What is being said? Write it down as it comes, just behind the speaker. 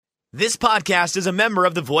This podcast is a member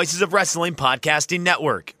of the Voices of Wrestling Podcasting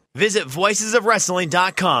Network. Visit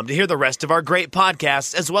voicesofwrestling.com to hear the rest of our great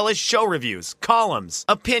podcasts, as well as show reviews, columns,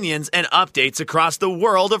 opinions, and updates across the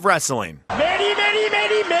world of wrestling. Many,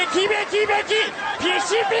 Mickey,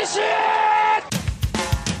 Pishy.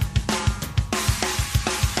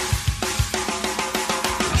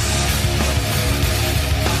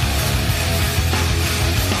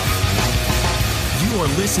 You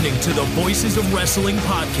are listening to the Voices of Wrestling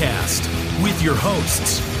podcast with your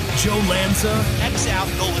hosts, Joe Lanza. X out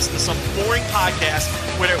and go listen to some boring podcast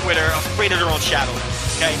where they're afraid of their own shadow.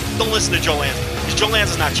 Okay? Don't listen to Joe Lanza, because Joe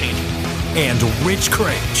Lanza's not changing. And Rich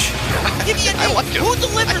Craich. Give me a name. I like him. Who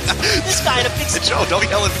delivers this guy in a big spot? Joe, don't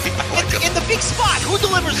yell at me. I like him. In the big spot, who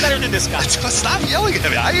delivers better than this guy? Stop yelling at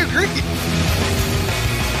me. I agree.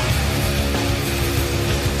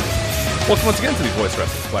 Welcome once again to the Voice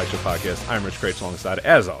Wrestling Flagship Podcast. I'm Rich Craich, alongside,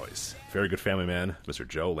 as always, very good family man, Mr.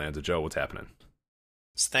 Joe Lanza. Joe, what's happening?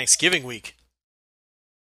 It's Thanksgiving week.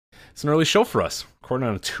 It's an early show for us, recording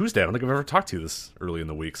on a Tuesday. I don't think I've ever talked to you this early in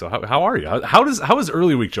the week. So how are you? How is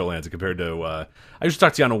early week, Joe Lanza, compared to I usually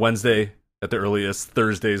talk to you on a Wednesday at the earliest.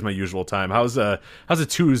 Thursday is my usual time. How's a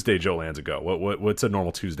Tuesday, Joe Lanza, go? What's a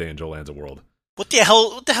normal Tuesday in Joe Lanza world? What the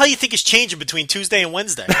hell you think is changing between Tuesday and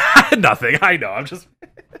Wednesday? Nothing. I know. I'm just.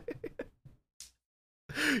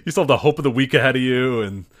 You still have the hope of the week ahead of you,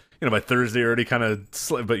 and by Thursday already kind of.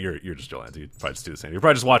 But you're just Joe Lanza. You probably just do the same. You're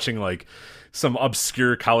probably just watching like some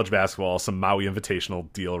obscure college basketball, some Maui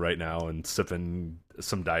Invitational deal right now, and sipping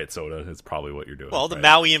some diet soda. Is probably what you're doing. Well, the right?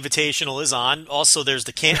 Maui Invitational is on. Also, there's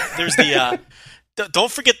the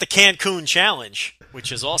don't forget the Cancun Challenge,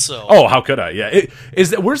 which is also. Oh, how could I? Yeah,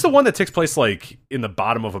 where's the one that takes place like in the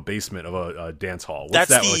bottom of a basement of a dance hall? What's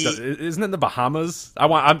that? Isn't it in the Bahamas?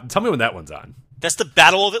 Tell me when that one's on. That's the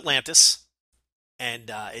Battle of Atlantis,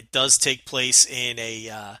 and it does take place in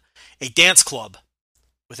a dance club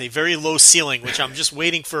with a very low ceiling, which I'm just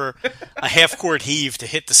waiting for a half-court heave to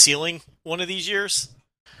hit the ceiling one of these years.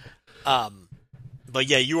 But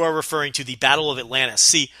yeah, you are referring to the Battle of Atlantis.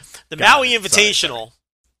 See, the Maui Invitational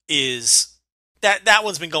is that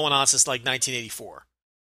one's been going on since like 1984,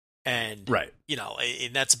 and right,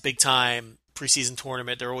 and that's a big time preseason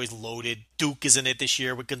tournament. They're always loaded. Duke is in it this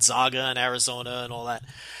year with Gonzaga and Arizona and all that.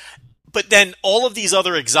 But then all of these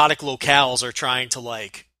other exotic locales are trying to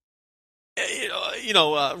ride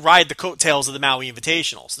the coattails of the Maui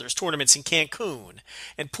Invitational. So there's tournaments in Cancun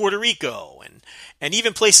and Puerto Rico and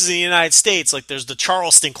even places in the United States, like there's the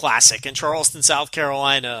Charleston Classic in Charleston, South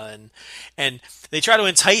Carolina, and they try to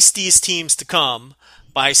entice these teams to come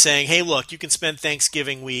by saying, "Hey, look, you can spend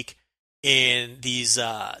Thanksgiving week in these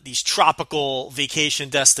tropical vacation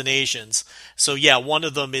destinations." So yeah, one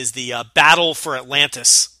of them is the Battle for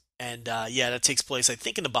Atlantis, and that takes place I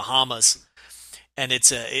think in the Bahamas, and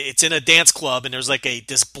it's in a dance club, and there's like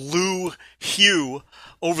this blue hue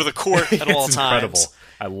over the court at all times. Incredible.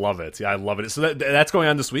 I love it. Yeah, I love it. So that's going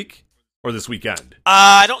on this week or this weekend?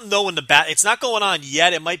 I don't know when it's not going on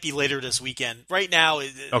yet. It might be later this weekend. Right now,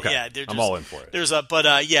 okay. Yeah, I'm all in for it.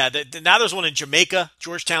 Now there's one in Jamaica.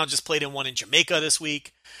 Georgetown just played in one in Jamaica this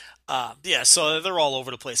week. So they're all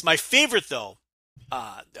over the place. My favorite though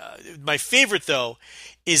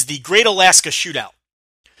is the Great Alaska Shootout,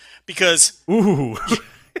 because ooh.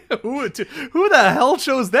 Who the hell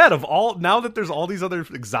chose that? Now that there's all these other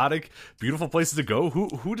exotic, beautiful places to go,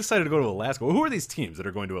 who decided to go to Alaska? Who are these teams that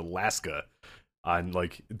are going to Alaska on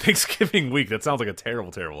like Thanksgiving week? That sounds like a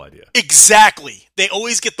terrible, terrible idea. Exactly. They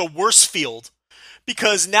always get the worst field,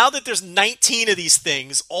 because now that there's 19 of these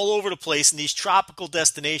things all over the place in these tropical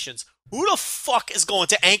destinations, who the fuck is going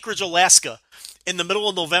to Anchorage, Alaska in the middle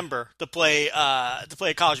of November to play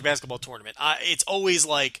a college basketball tournament? It's always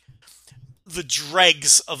like the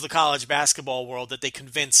dregs of the college basketball world that they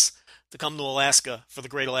convince to come to Alaska for the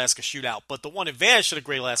Great Alaska Shootout. But the one advantage to the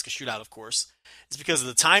Great Alaska Shootout, of course, is because of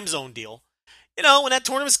the time zone deal. When that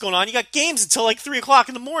tournament's going on, you got games until like 3 o'clock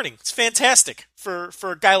in the morning. It's fantastic for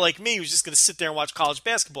a guy like me who's just going to sit there and watch college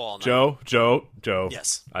basketball all night. Joe.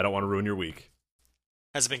 Yes. I don't want to ruin your week.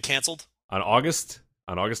 Has it been canceled? On August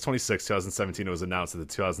 26, 2017, it was announced that the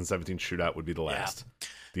 2017 Shootout would be the last. Yeah.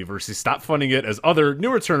 The university stopped funding it as other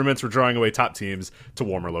newer tournaments were drawing away top teams to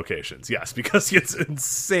warmer locations. Yes, because it's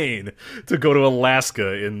insane to go to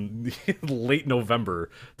Alaska in late November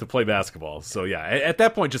to play basketball. So yeah, at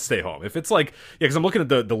that point, just stay home. If it's like, because I'm looking at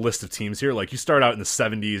the list of teams here. Like you start out in the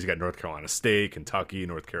 70s, you got North Carolina State, Kentucky,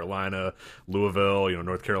 North Carolina, Louisville,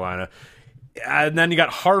 North Carolina. And then you got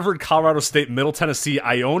Harvard, Colorado State, Middle Tennessee,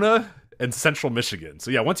 Iona, and Central Michigan. So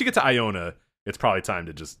yeah, once you get to Iona, it's probably time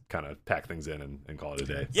to just kind of pack things in and call it a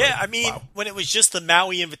day. Yeah, But, I mean, wow. when it was just the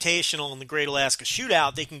Maui Invitational and the Great Alaska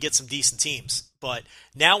Shootout, they can get some decent teams. But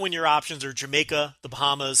now when your options are Jamaica, the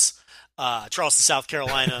Bahamas, Charleston, South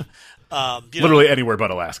Carolina, Literally anywhere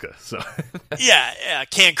but Alaska. So yeah,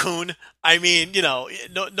 Cancun. I mean,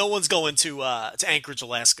 no one's going to Anchorage,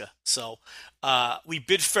 Alaska. So we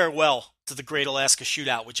bid farewell to the Great Alaska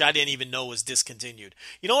Shootout, which I didn't even know was discontinued.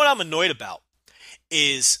 You know what I'm annoyed about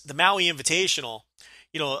is the Maui Invitational.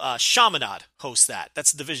 Chaminade hosts that.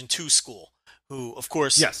 That's a Division II school who, of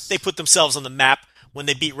course, Yes. they put themselves on the map when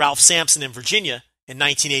they beat Ralph Sampson in Virginia in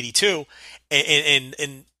 1982,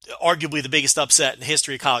 and arguably the biggest upset in the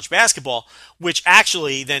history of college basketball, which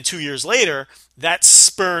actually then 2 years later, that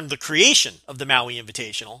spurned the creation of the Maui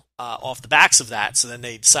Invitational off the backs of that. So then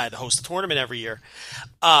they decided to host a tournament every year.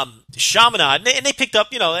 Chaminade, and they picked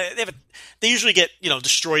up, they usually get,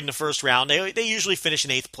 destroyed in the first round. They usually finish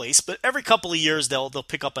in 8th place, but every couple of years they'll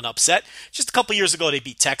pick up an upset. Just a couple of years ago they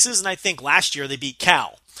beat Texas, and I think last year they beat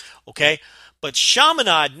Cal. Okay? But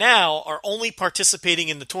Chaminade now are only participating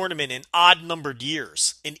in the tournament in odd-numbered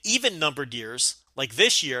years. In even-numbered years, like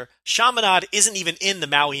this year, Chaminade isn't even in the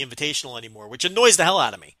Maui Invitational anymore, which annoys the hell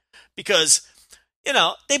out of me. Because,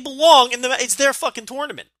 they belong in it's their fucking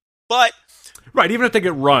tournament. But right, even if they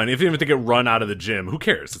get run out of the gym, who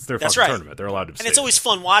cares? It's their That's fucking right. tournament. They're allowed to. And it's always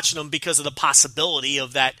fun watching them because of the possibility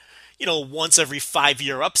of that, once every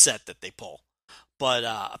 5-year upset that they pull. But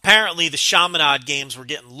apparently the Chaminade games were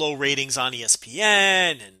getting low ratings on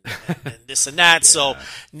ESPN and this and that. Yeah. So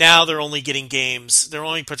now they're only getting games. They're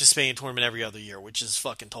only participating in a tournament every other year, which is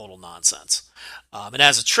fucking total nonsense. And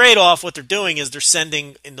as a trade-off, what they're doing is they're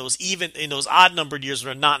sending in those odd-numbered years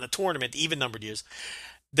that are not in a tournament, even-numbered years,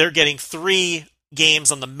 they're getting 3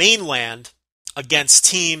 games on the mainland against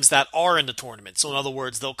teams that are in the tournament. So in other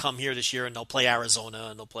words, they'll come here this year and they'll play Arizona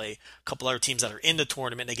and they'll play a couple other teams that are in the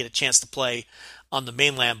tournament. They get a chance to play on the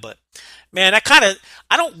mainland. But man, I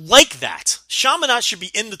don't like that. Chaminade should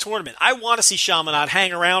be in the tournament. I want to see Chaminade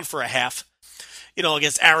hang around for a half,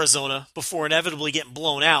 against Arizona before inevitably getting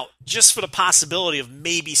blown out, just for the possibility of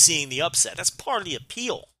maybe seeing the upset. That's part of the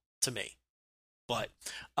appeal to me. But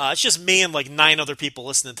it's just me and like 9 other people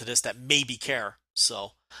listening to this that maybe care.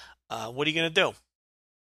 So what are you going to do?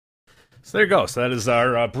 So there you go. So that is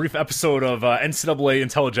our brief episode of NCAA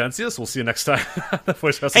Intelligentsia. So we'll see you next time.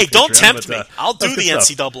 Hey, don't tempt me. I'll do the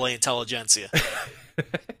NCAA Intelligentsia.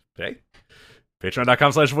 Hey,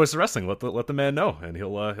 Patreon.com/Voice of Wrestling. Let the man know, and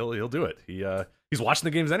he'll do it. He's watching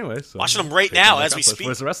the games anyway. So watching them right now as we speak.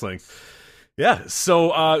 Voice of Wrestling. Yeah, so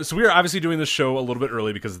we are obviously doing this show a little bit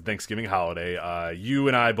early because of the Thanksgiving holiday. You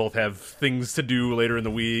and I both have things to do later in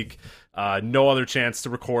the week. No other chance to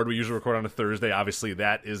record. We usually record on a Thursday. Obviously,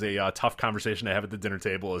 that is a tough conversation to have at the dinner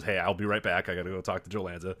table is, hey, I'll be right back. I got to go talk to Joe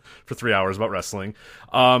Lanza for 3 hours about wrestling.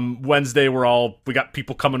 Wednesday, we got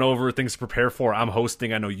people coming over, things to prepare for. I'm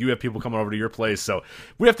hosting. I know you have people coming over to your place. So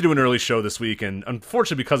we have to do an early show this week. And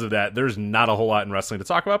unfortunately, because of that, there's not a whole lot in wrestling to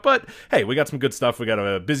talk about. But hey, we got some good stuff. We got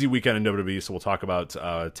a busy weekend in WWE. So we'll talk about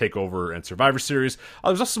TakeOver and Survivor Series.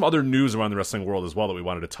 There's also some other news around the wrestling world as well that we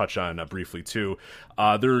wanted to touch on briefly too.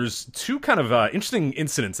 There's 2 kind of interesting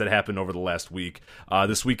incidents that happened over the last week.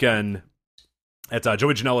 This weekend at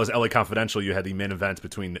Joey Janela's LA Confidential, you had the main event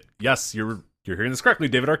between, yes, you're hearing this correctly,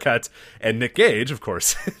 David Arquette and Nick Gage, of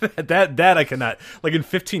course. that I cannot, like, in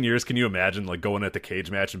 15 years, can you imagine, like, going at the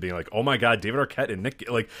cage match and being like, oh my god, David Arquette and Nick,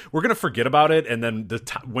 like, we're gonna forget about it, and then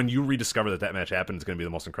when you rediscover that match happened, it's gonna be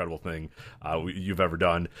the most incredible thing you've ever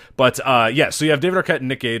done. But yeah, so you have David Arquette and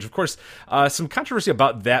Nick Gage. Of course, some controversy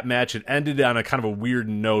about that match. It ended on a kind of a weird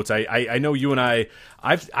note. I know you and I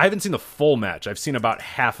haven't seen the full match. I've seen about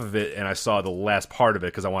half of it, and I saw the last part of it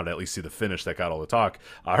because I wanted to at least see the finish that got all the talk.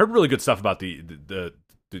 I heard really good stuff about the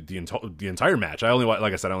entire match. I only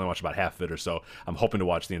watched about half of it or so. I'm hoping to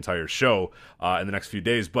watch the entire show in the next few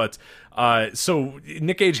days. But so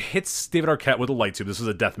Nick Gage hits David Arquette with a light tube. This was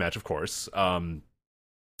a death match, of course.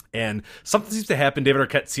 And something seems to happen. David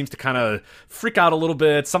Arquette seems to kind of freak out a little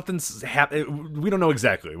bit. Something's happened. We don't know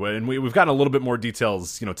exactly, and we've gotten a little bit more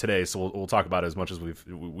details, today. So we'll talk about it as much as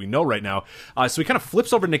we know right now. So he kind of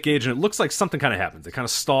flips over Nick Gage, and it looks like something kind of happens. They kind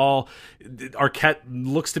of stall. Arquette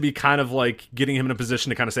looks to be kind of like getting him in a position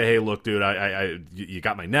to kind of say, "Hey, look, dude, you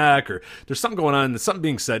got my neck," or there's something going on. There's something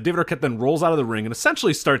being said. David Arquette then rolls out of the ring and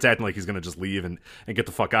essentially starts acting like he's going to just leave and get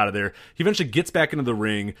the fuck out of there. He eventually gets back into the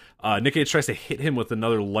ring. Nick Gage tries to hit him with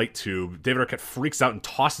another light tube. David Arquette freaks out and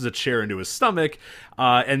tosses a chair into his stomach,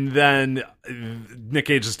 and then Nick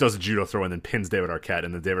Gage just does a judo throw and then pins David Arquette,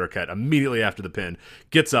 and then David Arquette immediately after the pin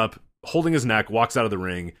gets up, holding his neck, walks out of the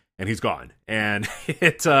ring, and he's gone. And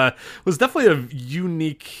it was definitely a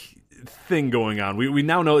unique thing going on. We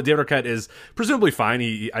now know that David Arquette is presumably fine.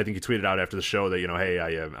 I think he tweeted out after the show that, hey,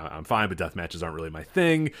 I'm fine, but death matches aren't really my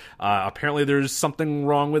thing. Apparently there's something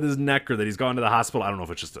wrong with his neck, or that he's gone to the hospital. I don't know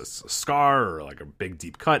if it's just a scar or like a big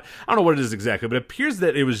deep cut. I don't know what it is exactly, but it appears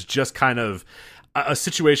that it was just kind of a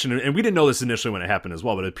situation, and we didn't know this initially when it happened as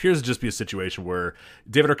well, but it appears to just be a situation where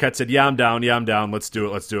David Arquette said, yeah, I'm down, let's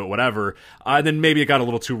do it, whatever. And then maybe it got a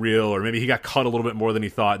little too real, or maybe he got cut a little bit more than he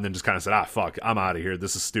thought, and then just kind of said, fuck, I'm out of here.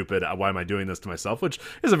 This is stupid. Why am I doing this to myself? Which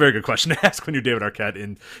is a very good question to ask when you're David Arquette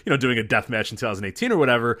and, doing a death match in 2018 or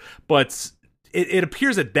whatever. But it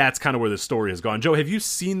appears that that's kind of where the story has gone. Joe, have you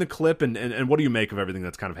seen the clip, and what do you make of everything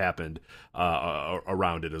that's kind of happened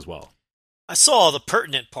around it as well? I saw all the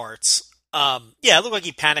pertinent parts. Yeah, it looked like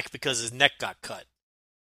he panicked because his neck got cut.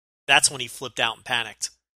 That's when he flipped out and panicked.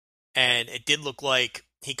 And it did look like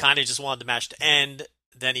he kind of just wanted the match to end.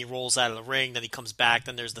 Then he rolls out of the ring. Then he comes back.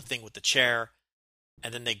 Then there's the thing with the chair.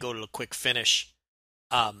 And then they go to the quick finish.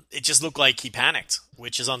 It just looked like he panicked,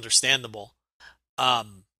 which is understandable.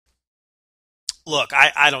 Look,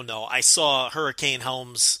 I don't know. I saw Hurricane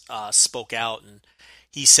Helms spoke out, and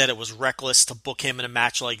he said it was reckless to book him in a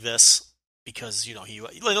match like this. Because,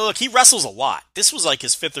 he wrestles a lot. This was like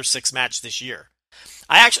his 5th or 6th match this year.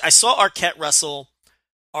 I saw Arquette wrestle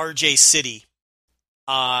RJ City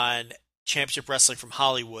on Championship Wrestling from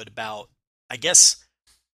Hollywood about, I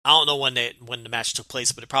don't know when the match took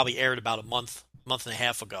place, but it probably aired about a month and a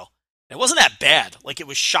half ago. And it wasn't that bad. Like, it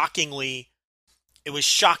was shockingly, I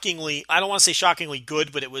don't want to say shockingly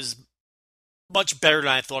good, but it was much better than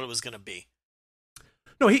I thought it was going to be.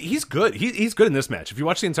 No, he's good. He's good in this match. If you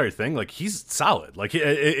watch the entire thing, like, he's solid. Like,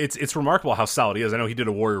 it's remarkable how solid he is. I know he did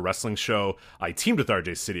a Warrior Wrestling show. I teamed with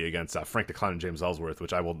RJ City against Frank the Clown and James Ellsworth,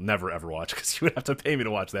 which I will never ever watch because you would have to pay me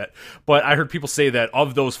to watch that. But I heard people say that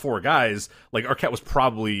of those 4 guys, like, Arquette was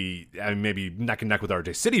probably maybe neck and neck with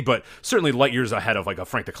RJ City, but certainly light years ahead of like a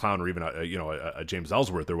Frank the Clown or even a James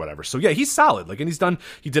Ellsworth or whatever. So yeah, he's solid. Like, and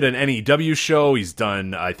he did an NEW show. He's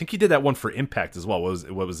done. I think he did that one for Impact as well.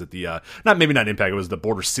 What was it? Not Impact. It was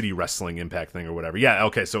the Border City Wrestling Impact thing or whatever. Yeah,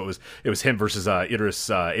 okay, so it was him versus Idris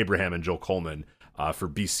Abraham and Joel Coleman for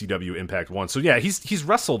BCW Impact 1. So yeah, he's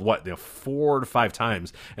wrestled 4 to 5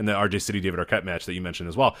 times in the RJ City David Arquette match that you mentioned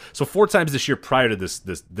as well. So 4 times this year prior to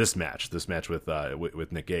this match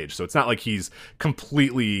with Nick Gage. So it's not like he's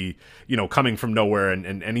completely coming from nowhere,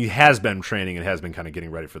 and he has been training and has been kind of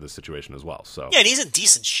getting ready for this situation as well. So yeah, and he's in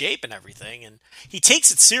decent shape and everything, and he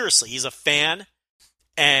takes it seriously. He's a fan.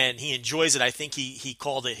 And he enjoys it. I think he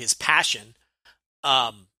called it his passion.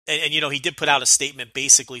 And he did put out a statement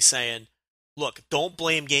basically saying, look, don't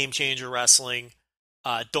blame Game Changer Wrestling.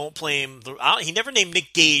 Don't blame he never named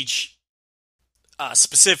Nick Gage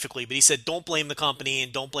specifically, but he said don't blame the company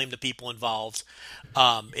and don't blame the people involved.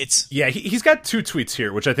 He's got 2 tweets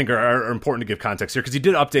here, which I think are important to give context here, because he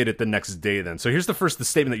did update it the next day then. So here's the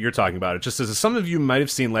statement that you're talking about. It just says, as some of you might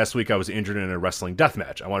have seen last week, I was injured in a wrestling death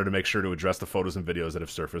match. I wanted to make sure to address the photos and videos that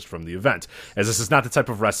have surfaced from the event, as this is not the type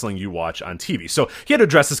of wrestling you watch on TV. So he had to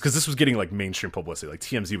address this because this was getting like mainstream publicity. Like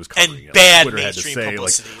TMZ was covering it. Bad Twitter mainstream had to say,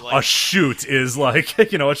 publicity. Like, a shoot is like,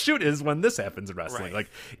 a shoot is when this happens in wrestling. Right. Like,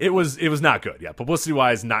 it was not good. Yeah,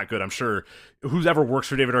 publicity-wise, not good. I'm sure whoever works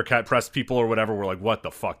for David Arquette, press people or whatever, were like, what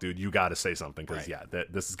the fuck, dude? You got to say something, because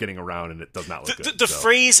this is getting around and it does not look good. The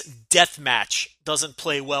phrase death match doesn't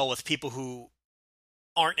play well with people who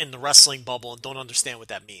aren't in the wrestling bubble and don't understand what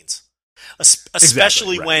that means.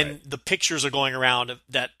 Especially when the pictures are going around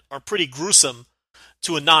that are pretty gruesome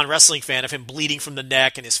to a non-wrestling fan of him bleeding from the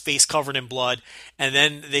neck and his face covered in blood, and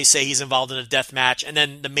then they say he's involved in a death match, and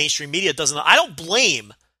then the mainstream media doesn't. I don't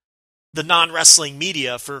blame the non-wrestling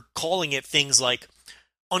media for calling it things like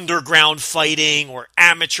underground fighting or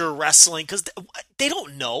amateur wrestling, because they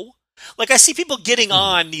don't know. Like, I see people getting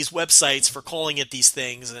on these websites for calling it these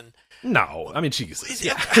things, and no, I mean, Jesus.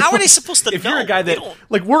 Yeah. How are they supposed to if know? You're a guy that,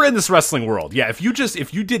 like, we're in this wrestling world. Yeah, if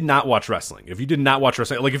you did not watch wrestling,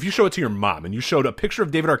 like, if you show it to your mom and you showed a picture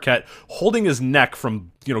of David Arquette holding his neck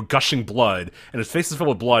from, gushing blood and his face is filled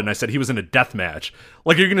with blood, and I said he was in a death match,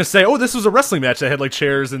 like, you're going to say, oh, this was a wrestling match that had, like,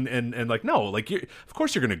 chairs and like, no, like, of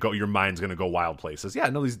course you're going to go, your mind's going to go wild places. Yeah,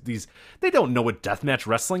 no, these, they don't know what deathmatch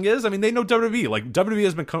wrestling is. I mean, they know WWE. Like, WWE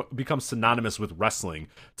has become synonymous with wrestling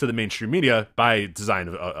to the mainstream media by design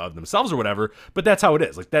of themselves or whatever, but that's how it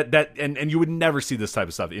is. Like, that and you would never see this type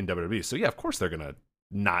of stuff in WWE. So yeah, of course they're going to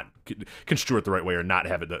not construe it the right way or not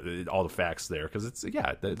have it all the facts there, because it's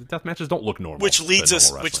the death matches don't look normal. Which leads us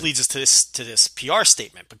to this PR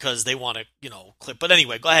statement, because they want to clip. But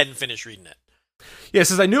anyway, go ahead and finish reading it. Yeah, it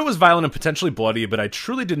says, I knew it was violent and potentially bloody, but I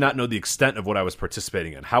truly did not know the extent of what I was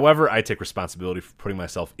participating in. However, I take responsibility for putting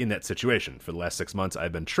myself in that situation. For the last 6 months,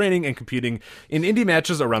 I've been training and competing in indie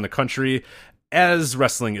matches around the country, as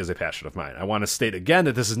wrestling is a passion of mine. I want to state again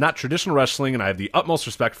that this is not traditional wrestling, and I have the utmost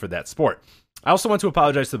respect for that sport. I also want to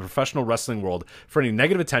apologize to the professional wrestling world for any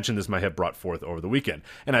negative attention this might have brought forth over the weekend,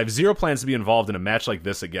 and I have zero plans to be involved in a match like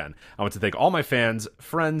this again. I want to thank all my fans,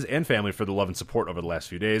 friends, and family for the love and support over the last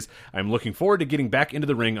few days. I'm looking forward to getting back into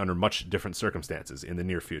the ring under much different circumstances in the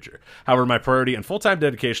near future. However, my priority and full-time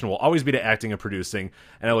dedication will always be to acting and producing,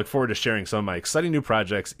 and I look forward to sharing some of my exciting new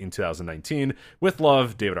projects in 2019. With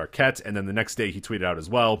love, David Arquette. And then the next day he tweeted out as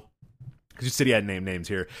well, because you said he had names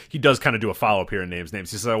here. He does kind of do a follow-up here and names. He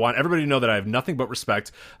says, I want everybody to know that I have nothing but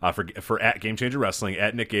respect for at Game Changer Wrestling,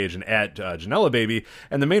 at Nick Gage, and at Janela Baby.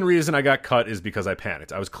 And the main reason I got cut is because I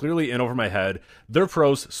panicked. I was clearly in over my head. They're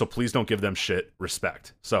pros, so please don't give them shit.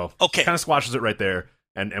 Respect. So okay, kind of squashes it right there.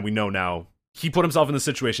 And we know now he put himself in the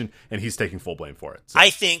situation, and he's taking full blame for it. So. I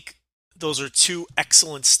think those are two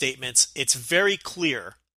excellent statements. It's very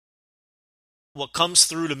clear what comes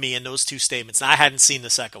through to me in those two statements. And I hadn't seen the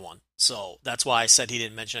second one, so that's why I said he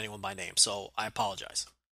didn't mention anyone by name. So I apologize.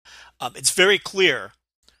 It's very clear,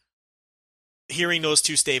 hearing those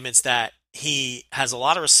two statements, that he has a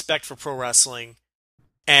lot of respect for pro wrestling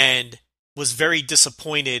and was very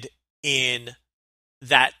disappointed in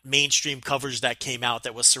that mainstream coverage that came out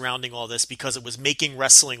that was surrounding all this, because it was making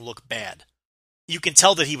wrestling look bad. You can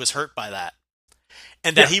tell that he was hurt by that,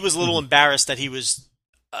 and that he was a little embarrassed that he was,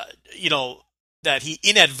 that he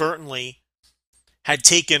inadvertently had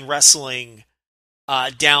taken wrestling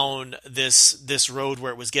down this road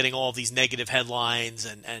where it was getting all of these negative headlines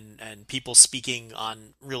and people speaking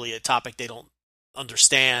on really a topic they don't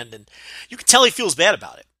understand, and you can tell he feels bad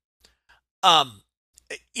about it. And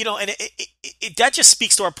that just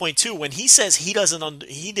speaks to our point too. When he says he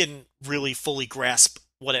didn't really fully grasp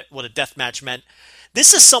what a death match meant.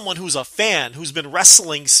 This is someone who's a fan who's been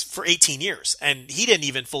wrestling for 18 years, and he didn't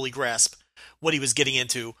even fully grasp what he was getting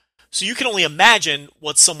into. So you can only imagine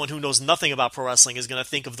what someone who knows nothing about pro wrestling is going to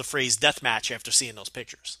think of the phrase death match after seeing those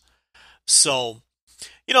pictures. So,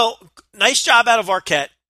 nice job out of Arquette.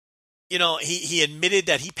 He admitted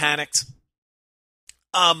that he panicked.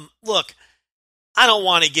 Look, I don't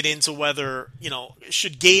want to get into whether,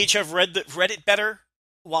 should Gage have read it better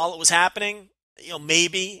while it was happening?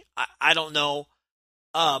 Maybe. I don't know.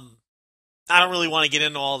 I don't really want to get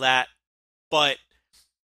into all that, but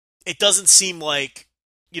it doesn't seem like,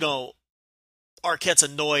 Arquette's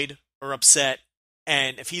annoyed or upset.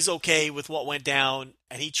 And if he's okay with what went down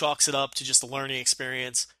and he chalks it up to just a learning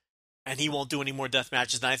experience and he won't do any more death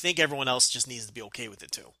matches, then I think everyone else just needs to be okay with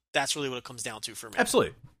it too. That's really what it comes down to for me.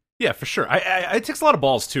 Absolutely. Yeah, for sure. It takes a lot of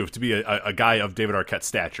balls, too, to be a guy of David Arquette's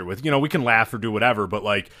stature. With, we can laugh or do whatever, but,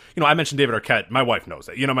 I mentioned David Arquette. My wife knows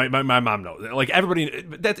it. My mom knows it. Everybody,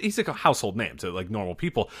 he's like a household name to, normal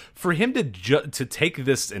people. For him to take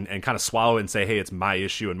this and kind of swallow it and say, hey, it's my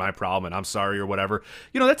issue and my problem and I'm sorry or whatever,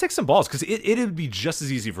 that takes some balls, because it would be just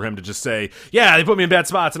as easy for him to just say, yeah, they put me in bad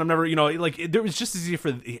spots and I'm never, it was just as easy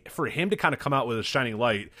for him to kind of come out with a shining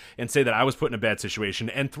light and say that I was put in a bad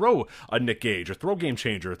situation and throw a Nick Gage or throw Game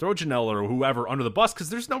Changer or throw Janela or whoever under the bus, because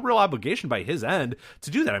there's no real obligation by his end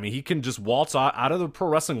to do that. I mean, he can just waltz out of the pro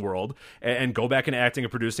wrestling world and go back into acting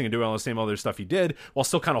and producing and doing all the same other stuff he did while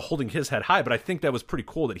still kind of holding his head high. But I think that was pretty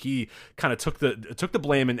cool that he kind of took the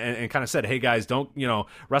blame and kind of said, hey guys, don't,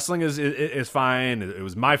 wrestling is fine. It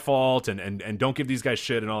was my fault, and don't give these guys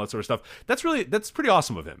shit and all that sort of stuff. That's pretty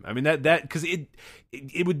awesome of him. I mean, that because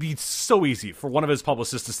it would be so easy for one of his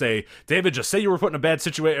publicists to say, David, just say you were put in a bad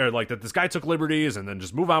situation, or that this guy took liberties, and then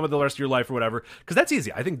just move on with the rest of your life or whatever, because that's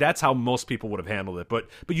easy. I think that's how most people would have handled it, but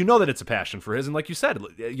that it's a passion for his, and like you said,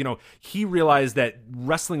 he realized that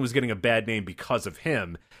wrestling was getting a bad name because of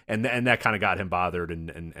him, and that kind of got him bothered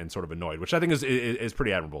and sort of annoyed, which I think is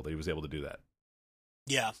pretty admirable that he was able to do that.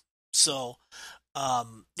 Yeah. So,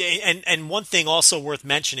 and one thing also worth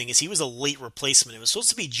mentioning is he was a late replacement. It was supposed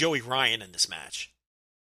to be Joey Ryan in this match.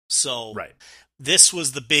 So right. This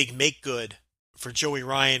was the big make good for Joey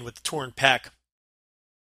Ryan with the torn pec.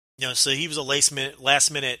 So he was a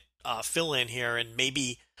last minute fill in here, and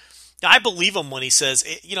maybe I believe him when he says,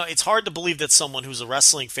 it's hard to believe that someone who's a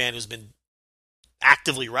wrestling fan who's been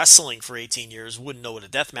actively wrestling for 18 years wouldn't know what a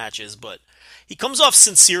death match is, but he comes off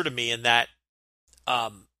sincere to me in that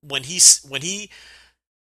when he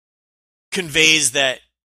conveys that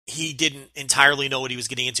he didn't entirely know what he was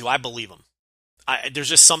getting into, I believe him. there's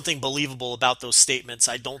just something believable about those statements.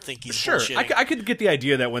 I don't think he's sure. bullshitting. I could get the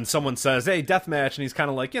idea that when someone says, "Hey, deathmatch," and he's kind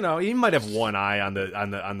of like, he might have one eye on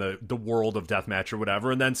the world of deathmatch or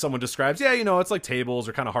whatever, and then someone describes, it's like tables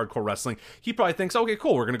or kind of hardcore wrestling. He probably thinks, "Okay,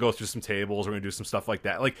 cool, we're gonna go through some tables, we're gonna do some stuff like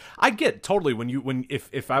that." Like, I get totally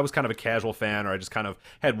if I was kind of a casual fan or I just kind of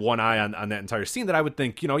had one eye on that entire scene, that I would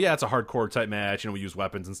think, it's a hardcore type match. We use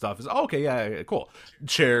weapons and stuff. Is okay, yeah, cool,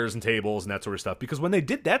 chairs and tables and that sort of stuff. Because when they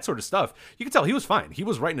did that sort of stuff, you can tell he was fine. He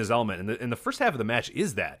was right in his element, and the first half of the match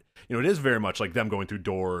is that. It is very much like them going through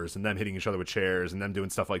doors and them hitting each other with chairs and them doing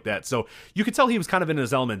stuff like that. So you could tell he was kind of in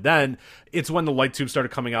his element. Then it's when the light tube started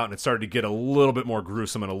coming out and it started to get a little bit more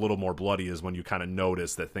gruesome and a little more bloody, is when you kind of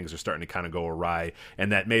notice that things are starting to kind of go awry,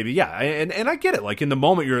 and that maybe, and I get it. Like, in the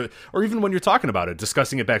moment or even when you're talking about it,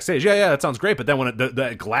 discussing it backstage, that sounds great. But then when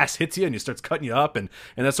the glass hits you and it starts cutting you up and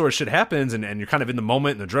that sort of shit happens, and you're kind of in the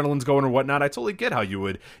moment and adrenaline's going or whatnot, I totally get how you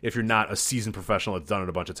would, if you're not a seasoned professional that's done it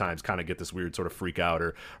a bunch of times, kind of get this weird sort of freak out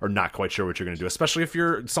or not quite sure what you're going to do, especially if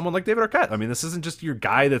you're someone like David Arquette. I mean, this isn't just your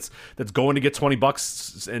guy that's going to get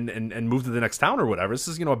 $20 and move to the next town or whatever. This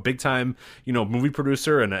is, a big time, movie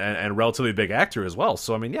producer and a relatively big actor as well.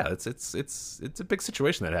 So I mean, it's a big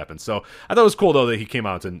situation that happened. So I thought it was cool though that he came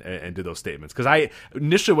out and did those statements, because I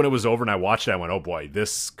initially, when it was over and I watched it, I went, oh boy,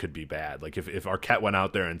 this could be bad. Like, if Arquette went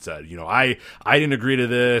out there and said, I didn't agree to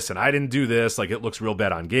this and I didn't do this, like, it looks real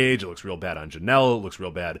bad on Gage, it looks real bad on Janelle, it looks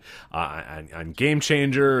real bad on Game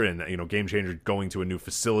Changer, and Game Changer going to a new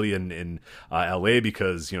facility in LA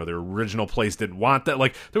because their original place didn't want that.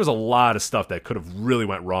 Like, there was a lot of stuff that could have really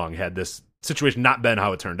went wrong had this situation not been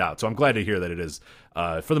how it turned out. So I'm glad to hear that it is,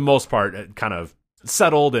 for the most part, kind of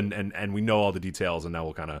settled and we know all the details, and now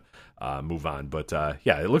we'll kind of move on. But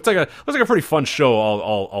it looks like a pretty fun show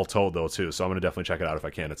all told though too. So I'm gonna definitely check it out if I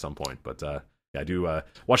can at some point. But I do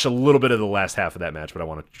watch a little bit of the last half of that match, but I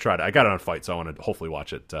want to try to. I got it on Fight, so I want to hopefully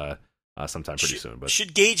watch it sometime pretty soon. But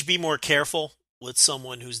should Gage be more careful with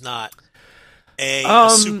someone who's not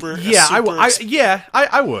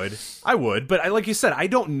I would, but like you said, I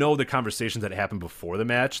don't know the conversations that happened before the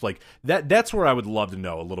match. Like, that's where I would love to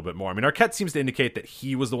know a little bit more. I mean, Arquette seems to indicate that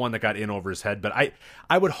he was the one that got in over his head, but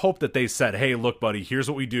I would hope that they said, hey, look, buddy, here's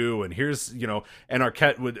what we do, and here's, and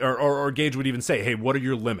Arquette would, or Gage would even say, hey, what are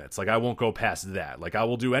your limits? Like, I won't go past that. Like, I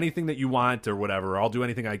will do anything that you want or whatever, or I'll do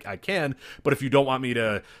anything I can, but if you don't want me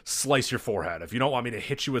to slice your forehead, if you don't want me to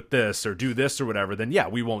hit you with this or do this or whatever, then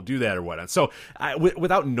we won't do that or whatnot. So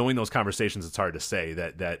without knowing those conversations, it's hard to say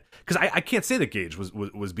that because I can't say that Gage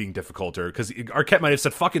was being difficult, or because Arquette might have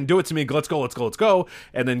said, fucking do it to me, let's go,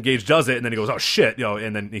 and then Gage does it, and then he goes, oh shit,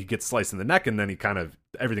 and then he gets sliced in the neck, and then he kind of,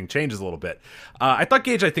 everything changes a little bit. I thought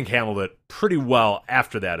Gage, handled it pretty well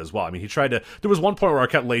after that as well. I mean, there was one point where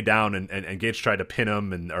Arquette laid down and Gage tried to pin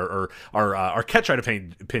him, or Arquette tried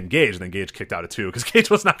to pin Gage, and then Gage kicked out of two, because Gage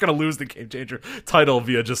was not going to lose the Game Changer title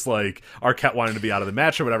via just like Arquette wanting to be out of the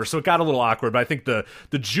match or whatever. So it got a little awkward, but I think the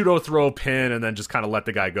judo throw, pin, and then just kind of let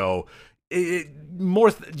the guy go. If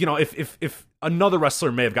another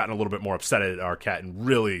wrestler may have gotten a little bit more upset at Arquette and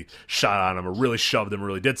really shot on him or really shoved him or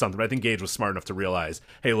really did something, but I think Gage was smart enough to realize,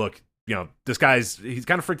 hey, look, this he's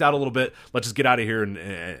kind of freaked out a little bit. Let's just get out of here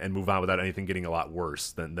and move on without anything getting a lot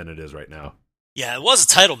worse than it is right now. Yeah, it was a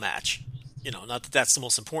title match. Not that that's the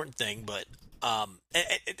most important thing, but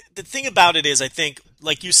the thing about it is, I think,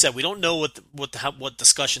 like you said, we don't know what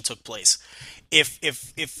discussion took place. If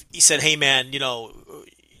he said, hey man,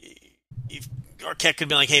 if Arquette could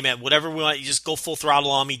be like, hey man, whatever we want, you just go full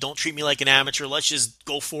throttle on me. Don't treat me like an amateur. Let's just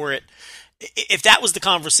go for it. If that was the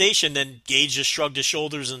conversation, then Gage just shrugged his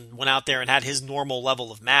shoulders and went out there and had his normal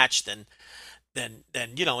level of match. Then and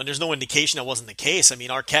there's no indication that wasn't the case. I mean,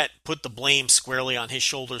 Arquette put the blame squarely on his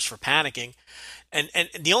shoulders for panicking, and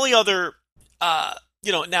the only other, now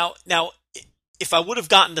if I would have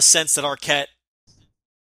gotten the sense that Arquette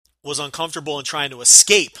was uncomfortable and trying to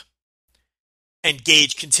escape, and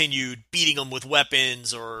Gage continued beating him with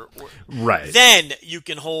weapons, or right, then you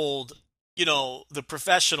can hold, the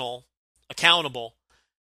professional accountable.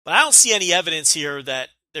 But I don't see any evidence here that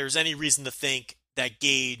there's any reason to think that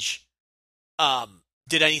Gage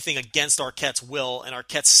did anything against Arquette's will, and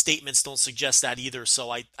Arquette's statements don't suggest that either. So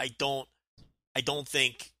I don't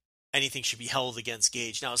think anything should be held against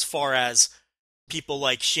Gage. Now, as far as people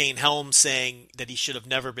like Shane Helms saying that he should have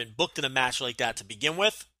never been booked in a match like that to begin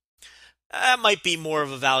with, that might be more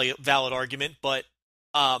of a valid argument, but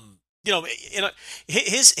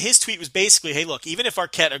his tweet was basically, hey, look, even if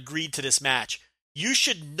Arquette agreed to this match, you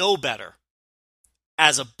should know better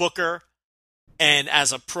as a booker and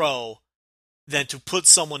as a pro than to put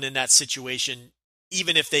someone in that situation,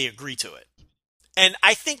 even if they agree to it. And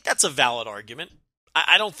I think that's a valid argument.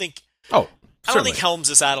 I don't think. Oh, I don't think Helms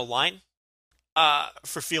is out of line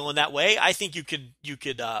for feeling that way. I think you could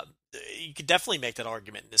definitely make that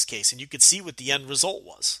argument in this case, and you could see what the end result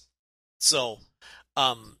was. So,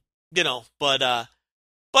 but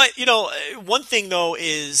one thing though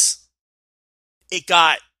is it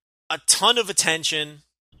got a ton of attention,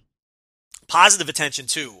 positive attention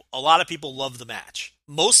too. A lot of people loved the match.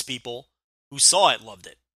 Most people who saw it loved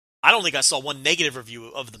it. I don't think I saw one negative review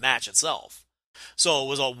of the match itself. So it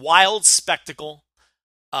was a wild spectacle,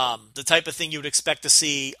 the type of thing you would expect to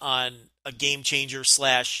see on a Game Changer /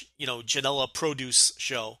 Janela Produce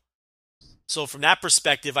show. So from that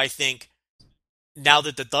perspective, I think now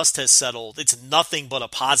that the dust has settled, it's nothing but a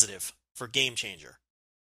positive for Game Changer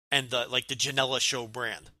and the Janela show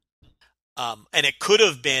brand. And it could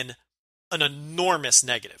have been an enormous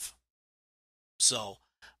negative. So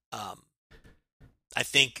I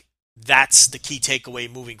think that's the key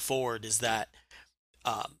takeaway moving forward is that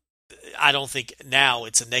I don't think now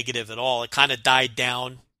it's a negative at all. It kind of died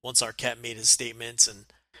down once Arquette made his statements, and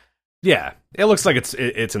yeah, it looks like it's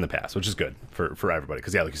in the past, which is good for everybody.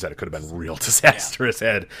 Because like you said, it could have been real disastrous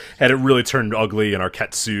had it really turned ugly and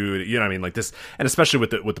Arquette sued. You know what I mean? Like this, and especially with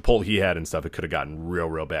the poll he had and stuff, it could have gotten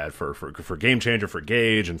real bad for Game Changer, for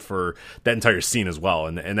Gage, and for that entire scene as well.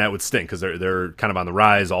 And that would stink because they're kind of on the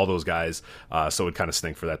rise, all those guys. So it would kind of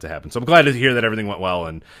stink for that to happen. So I'm glad to hear that everything went well,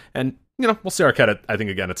 and we'll see Arquette, I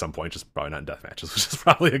think, again at some point, just probably not in death matches, which is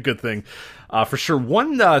probably a good thing for sure.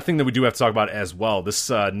 One thing that we do have to talk about as well, this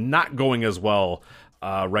not going as well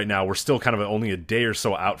right now. We're still kind of only a day or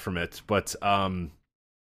so out from it, but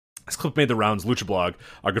this clip made the rounds. Lucha Blog,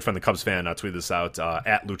 our good friend the Cubs fan, tweeted this out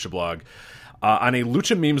at Lucha Blog. On a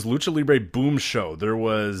Lucha Memes Lucha Libre Boom show, there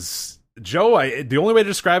was, Joe, the only way to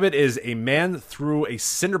describe it is a man threw a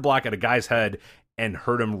cinder block at a guy's head and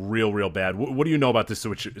hurt him real bad. What do you know about this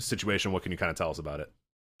situation? What can you kind of tell us about it?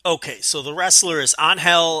 Okay, so the wrestler is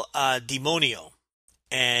Angel Demonio,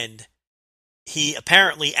 and he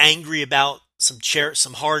apparently angry about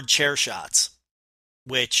some hard chair shots,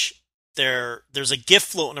 which there's a gif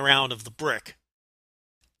floating around of the brick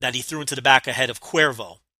that he threw into the back of head of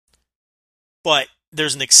Cuervo. But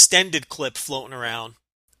there's an extended clip floating around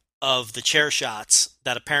of the chair shots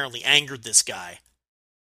that apparently angered this guy.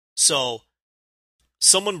 So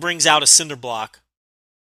someone brings out a cinder block,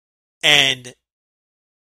 and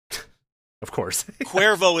of course,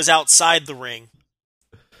 Cuervo is outside the ring.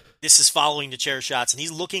 This is following the chair shots, and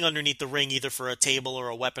he's looking underneath the ring either for a table or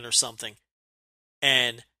a weapon or something.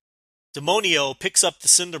 And Demonio picks up the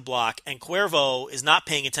cinder block, and Cuervo is not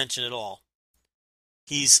paying attention at all.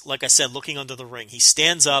 He's, like I said, looking under the ring. He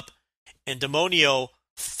stands up, and Demonio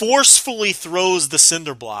forcefully throws the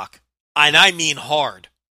cinder block, and I mean hard,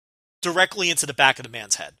 directly into the back of the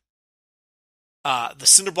man's head. The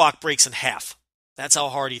cinder block breaks in half. That's how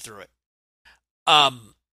hard he threw it.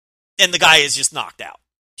 And the guy is just knocked out.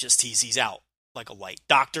 He's out like a light.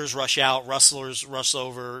 Doctors rush out, wrestlers rush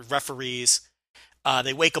over, referees.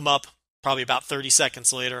 They wake him up probably about 30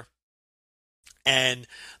 seconds later. And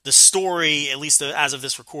the story, at least as of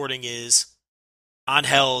this recording, is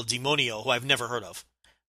Angel Demonio, who I've never heard of,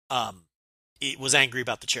 it was angry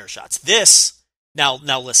about the chair shots. Now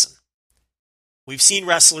listen. We've seen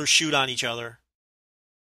wrestlers shoot on each other.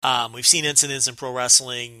 We've seen incidents in pro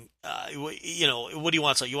wrestling. What do you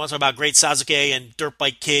want to talk? You want to talk about Great Sasuke and Dirt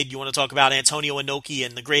Bike Kid? You want to talk about Antonio Inoki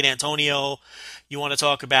and the Great Antonio? You want to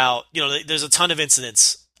talk about, there's a ton of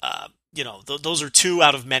incidents. Those are two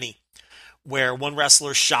out of many where one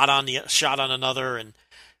wrestler shot on another. And,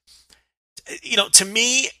 to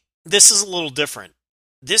me, this is a little different.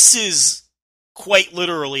 This is quite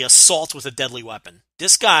literally assault with a deadly weapon.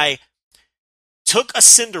 This guy took a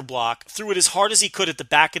cinder block, threw it as hard as he could at the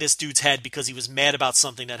back of this dude's head because he was mad about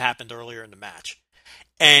something that happened earlier in the match.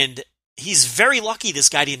 And he's very lucky this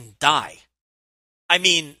guy didn't die. I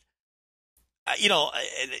mean,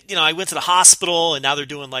 I went to the hospital, and now they're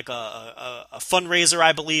doing like a fundraiser,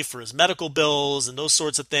 I believe, for his medical bills and those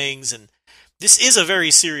sorts of things. And this is a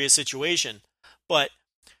very serious situation. But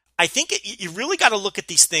I think you really got to look at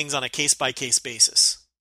these things on a case-by-case basis.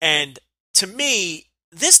 And to me,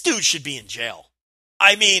 this dude should be in jail.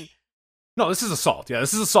 I mean, no, this is assault. Yeah,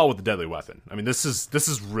 this is assault with a deadly weapon. I mean, this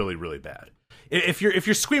is really bad. If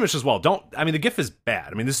you're squeamish as well, the GIF is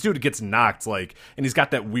bad. I mean, this dude gets knocked and he's got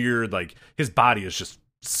that weird his body is just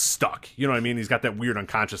stuck. You know what I mean? He's got that weird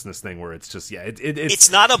unconsciousness thing where it's just it's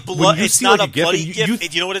not a blood. It's not a bloody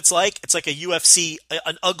GIF. You know what it's like? It's like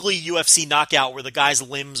an ugly UFC knockout where the guy's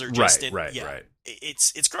limbs are just right.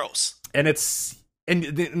 It's gross. And it's And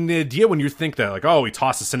the idea when you think that, like, oh, he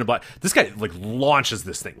tosses cinder block, this guy, like, launches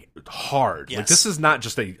this thing hard. Yes. Like, this is not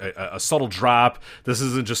just a subtle drop. This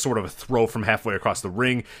isn't just sort of a throw from halfway across the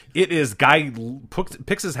ring. It is guy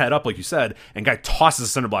picks his head up, like you said, and guy tosses a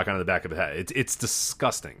cinder block onto the back of his head. It's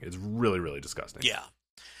disgusting. It's really, really disgusting. Yeah.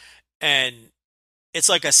 And it's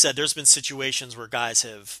like I said, there's been situations where guys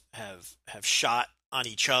have shot on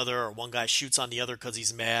each other, or one guy shoots on the other because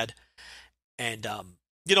he's mad. And, I'm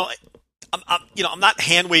not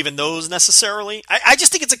hand waving those necessarily. I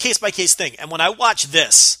just think it's a case by case thing. And when I watch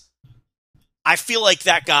this, I feel like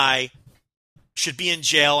that guy should be in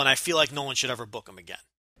jail, and I feel like no one should ever book him again.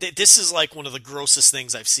 This is like one of the grossest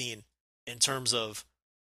things I've seen in terms of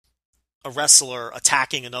a wrestler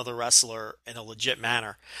attacking another wrestler in a legit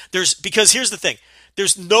manner. Because here's the thing.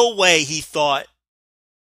 There's no way he thought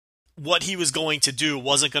what he was going to do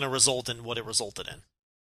wasn't going to result in what it resulted in.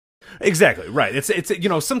 Exactly, right. It's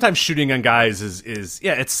sometimes shooting on guys is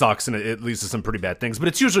it sucks and it leads to some pretty bad things, but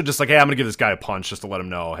it's usually just like, hey, I'm going to give this guy a punch just to let him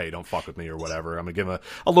know, hey, don't fuck with me or whatever. I'm going to give him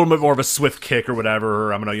a little bit more of a swift kick or whatever,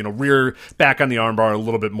 or I'm going to, rear back on the armbar a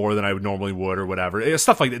little bit more than I would normally would or whatever.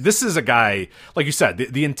 Stuff like that. This is a guy, like you said,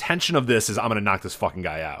 the intention of this is I'm going to knock this fucking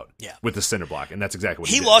guy out with the cinder block, and that's exactly what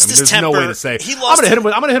he did. Lost his temper. There's no way to say, I'm going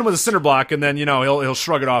to hit him with a cinder block, and then, he'll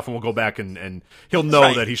shrug it off and we'll go back and he'll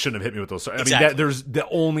know that he shouldn't have hit me with those. Exactly. I mean, there's the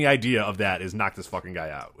only idea of that is knock this fucking guy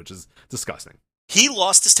out, which is disgusting. He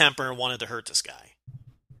lost his temper and wanted to hurt this guy.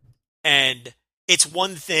 And it's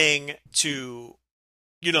one thing to,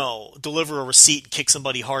 deliver a receipt and kick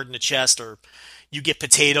somebody hard in the chest, or you get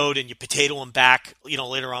potatoed and you potato him back,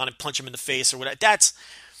 later on and punch him in the face or whatever. That's,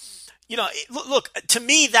 look, to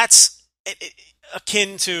me, that's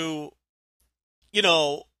akin to,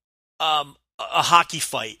 a hockey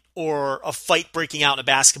fight or a fight breaking out in a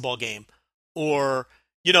basketball game, or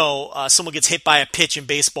someone gets hit by a pitch in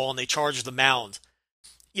baseball and they charge the mound.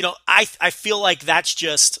 I feel like that's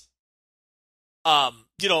just,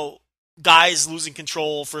 guys losing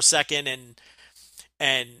control for a second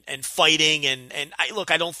and fighting. And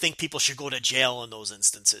I don't think people should go to jail in those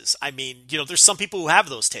instances. I mean, there's some people who have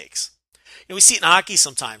those takes. We see it in hockey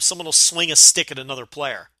sometimes. Someone will swing a stick at another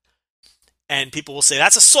player and people will say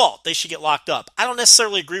that's assault. They should get locked up. I don't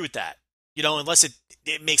necessarily agree with that, unless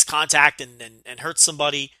it makes contact and hurts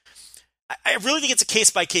somebody. I really think it's a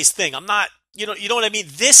case-by-case thing. I'm not, you know what I mean?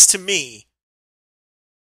 This, to me,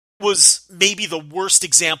 was maybe the worst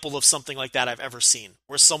example of something like that I've ever seen,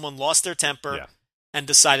 where someone lost their temper and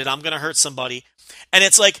decided, I'm going to hurt somebody. And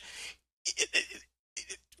it's like,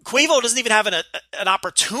 Quavo doesn't even have an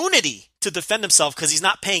opportunity to defend himself because he's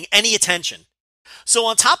not paying any attention. So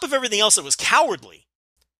on top of everything else, it was cowardly.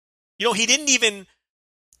 He didn't even...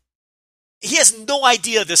 He has no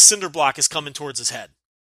idea this cinder block is coming towards his head.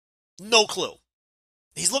 No clue.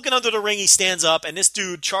 He's looking under the ring, he stands up, and this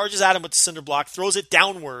dude charges at him with the cinder block, throws it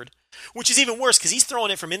downward, which is even worse because he's throwing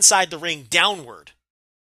it from inside the ring downward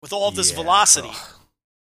with all of this velocity. Ugh.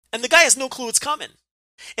 And the guy has no clue it's coming.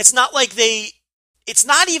 It's not like it's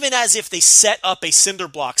not even as if they set up a cinder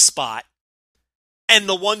block spot and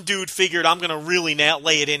the one dude figured, I'm going to really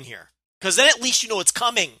lay it in here. Because then at least it's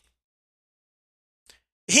coming.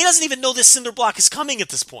 He doesn't even know this cinder block is coming at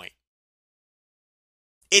this point.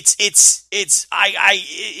 It's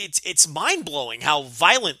mind blowing how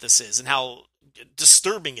violent this is and how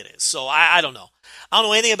disturbing it is. So I don't know. I don't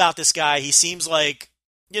know anything about this guy. He seems like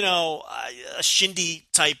a shindy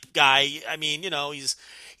type guy. I mean,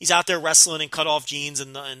 he's out there wrestling in cut off jeans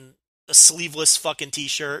and a sleeveless fucking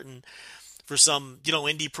t-shirt and for some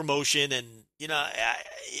indie promotion. And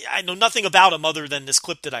I know nothing about him other than this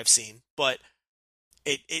clip that I've seen, but.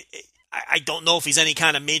 I don't know if he's any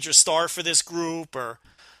kind of major star for this group or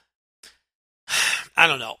I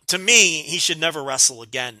don't know. To me, he should never wrestle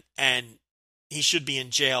again and he should be in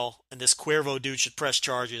jail and this Cuervo dude should press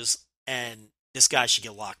charges and this guy should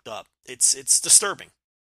get locked up. It's disturbing.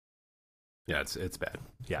 Yeah, it's bad.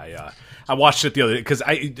 Yeah. I watched it the other day because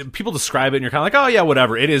people describe it and you're kind of like, oh yeah,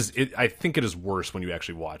 whatever. I think it is worse when you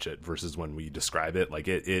actually watch it versus when we describe it. Like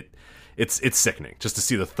it's sickening just to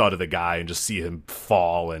see the thud of the guy and just see him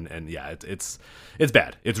fall and yeah, it's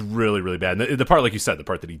bad. It's really, really bad. And the part, like you said, the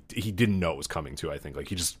part that he didn't know it was coming to, I think, like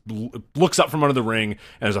he just looks up from under the ring and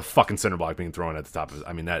there's a fucking cinder block being thrown at the top of his.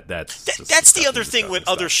 I mean, that's the other thing with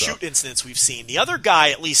other shoot incidents we've seen. The other guy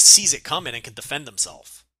at least sees it coming and can defend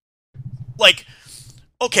himself. Like,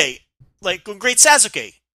 okay, like when Great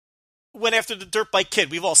Sasuke went after the Dirt Bike Kid,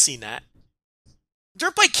 we've all seen that.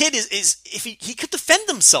 Dirt Bike Kid is if he could defend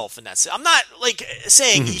himself in that. I'm not like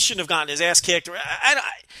saying he shouldn't have gotten his ass kicked. Or I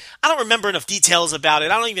don't remember enough details about it.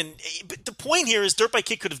 But the point here is Dirt Bike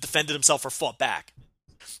Kid could have defended himself or fought back.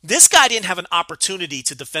 This guy didn't have an opportunity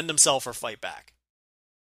to defend himself or fight back.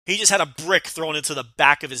 He just had a brick thrown into the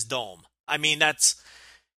back of his dome. I mean, that's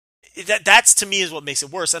to me is what makes it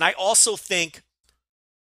worse. And I also think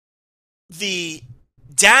the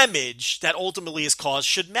damage that ultimately is caused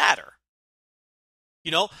should matter.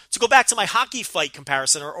 You know, to go back to my hockey fight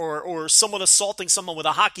comparison or someone assaulting someone with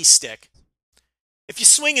a hockey stick. If you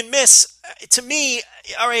swing and miss, to me,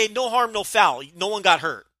 all right, no harm, no foul. No one got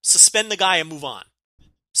hurt. Suspend the guy and move on.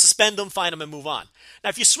 Suspend them, fine them, and move on. Now,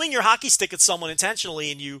 if you swing your hockey stick at someone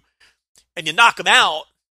intentionally and you knock them out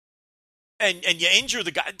and you injure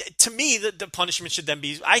the guy, to me, the punishment should then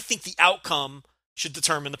be, I think the outcome should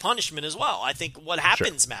determine the punishment as well. I think what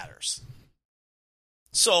happens matters.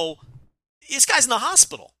 So, this guy's in the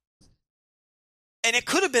hospital. And it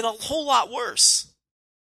could have been a whole lot worse.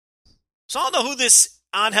 So I don't know who this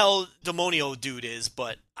Angel Demonio dude is,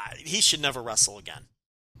 but he should never wrestle again.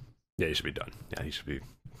 Yeah, he should be done. Yeah, he should be.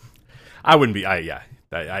 I wouldn't be.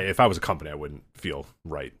 If I was a company, I wouldn't feel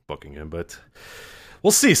right booking him, but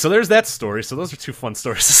we'll see. So there's that story. So those are two fun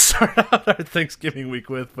stories to start out our Thanksgiving week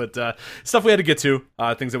with, but stuff we had to get to,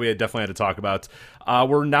 things that we definitely had to talk about.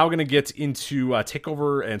 We're now going to get into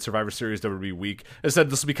TakeOver and Survivor Series WWE week. As I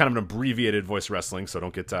said, this will be kind of an abbreviated Voice Wrestling, so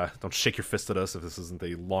don't shake your fist at us if this isn't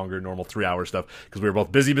the longer, normal 3-hour stuff, because we were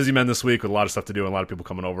both busy men this week with a lot of stuff to do and a lot of people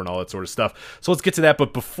coming over and all that sort of stuff. So let's get to that.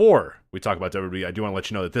 But before we talk about WWE, I do want to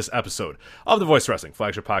let you know that this episode of the Voice Wrestling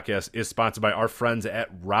flagship podcast is sponsored by our friends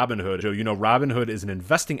at Robinhood. Joe, you know Robinhood is an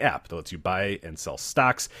investing app that lets you buy and sell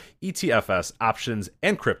stocks, ETFs, options,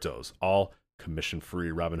 and cryptos, all commission-free.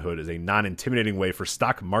 Robinhood is a non-intimidating way for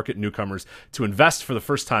stock market newcomers to invest for the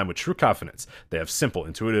first time with true confidence. They have simple,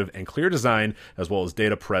 intuitive, and clear design, as well as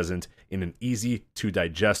data present in an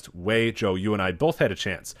easy-to-digest way. Joe, you and I both had a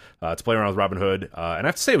chance to play around with Robinhood, and I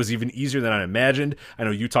have to say it was even easier than I imagined. I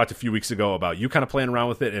know you talked a few weeks ago about you kind of playing around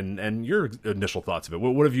with it and your initial thoughts of it.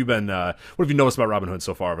 What have you been? What have you noticed about Robinhood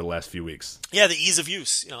so far over the last few weeks? Yeah, the ease of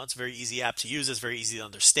use. You know, it's a very easy app to use. It's very easy to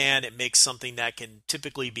understand. It makes something that can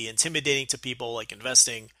typically be intimidating to people like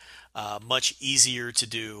investing much easier to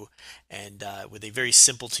do, and with a very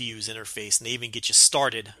simple to use interface. And they even get you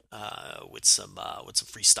started with some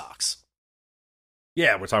free stocks.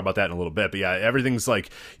 Yeah, we're talking about that in a little bit. But yeah, everything's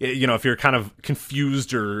like, you know, if you're kind of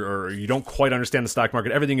confused or you don't quite understand the stock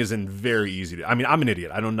market, everything is in very easy to, I mean, I'm an idiot.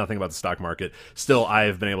 I know nothing about the stock market. Still,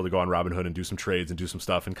 I've been able to go on Robinhood and do some trades and do some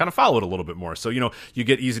stuff and kind of follow it a little bit more. So, you know, you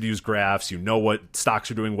get easy to use graphs, you know what stocks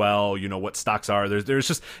are doing well, you know what stocks are. There's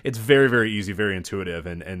just, it's very, very easy, very intuitive.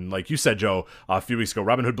 And like you said, Joe, a few weeks ago,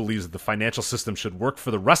 Robinhood believes that the financial system should work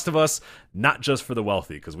for the rest of us, not just for the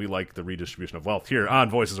wealthy, because we like the redistribution of wealth here on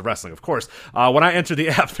Voices of Wrestling, of course. When I entered the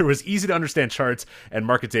app, there was easy to understand charts and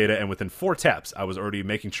market data, and within 4 taps, I was already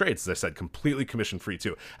making trades, as I said, completely commission-free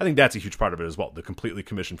too. I think that's a huge part of it as well, the completely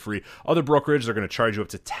commission-free. Other brokerages are going to charge you up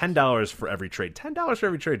to $10 for every trade. $10 for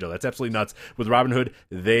every trade, Joe. That's absolutely nuts. With Robinhood,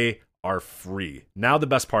 they are free. Now the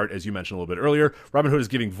best part, as you mentioned a little bit earlier, Robinhood is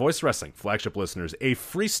giving Voice Wrestling flagship listeners a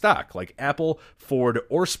free stock like Apple, Ford,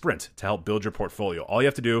 or Sprint to help build your portfolio. All you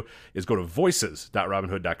have to do is go to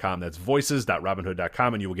voices.robinhood.com. That's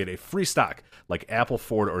voices.robinhood.com, and you will get a free stock like Apple,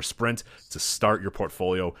 Ford, or Sprint to start your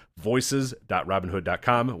portfolio.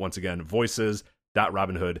 Voices.robinhood.com. Once again,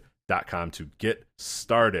 voices.robinhood.com to get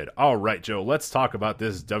started. All right, Joe, let's talk about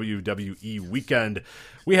this WWE weekend.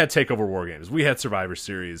 We had TakeOver War Games. We had Survivor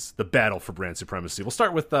Series, the battle for brand supremacy. We'll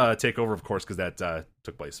start with TakeOver, of course, because that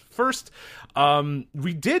took place first.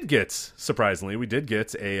 We did get, surprisingly,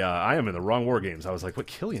 a I am in the wrong War Games. I was like, what,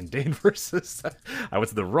 Killian Dane versus? I went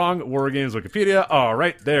to the wrong War Games Wikipedia. All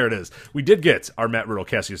right, there it is. We did get our Matt Riddle,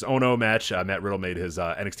 Cassius Ohno match. Matt Riddle made his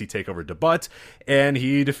NXT TakeOver debut, and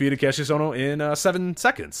he defeated Cassius Ohno in 7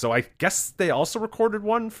 seconds. So I guess they also recorded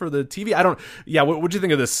one for the TV. What do you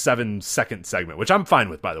think of this 7-second segment, which I'm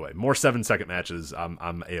fine with, by the way. More 7-second matches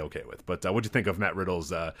I'm A-okay with. But what do you think of Matt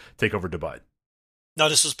Riddle's TakeOver debut? No,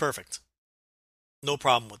 this was perfect. No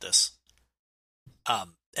problem with this.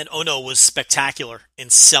 And Ohno was spectacular in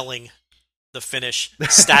selling the finish,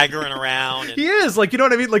 staggering around. And... He is, like, you know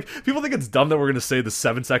what I mean? Like, people think it's dumb that we're going to say the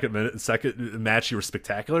 7-second match, he was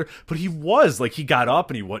spectacular, but he was. Like, he got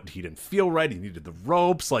up and he didn't feel right. He needed the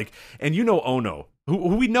ropes. Like, and you know Ohno,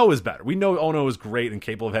 who we know is better. We know Ohno is great and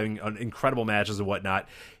capable of having incredible matches and whatnot.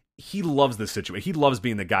 he loves this situation. He loves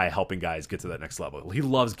being the guy helping guys get to that next level. He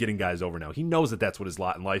loves getting guys over now. He knows that that's what his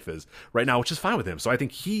lot in life is right now, which is fine with him. So I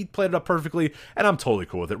think he played it up perfectly, and I'm totally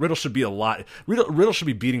cool with it. Riddle should be Riddle should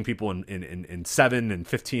be beating people in 7 and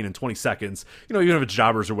 15 and 20 seconds, even if it's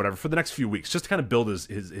jobbers or whatever, for the next few weeks, just to kind of build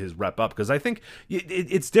his rep up, because I think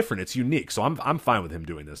it's different. It's unique. So I'm fine with him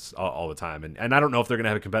doing this all the time. And I don't know if they're going to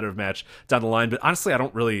have a competitive match down the line, but honestly, I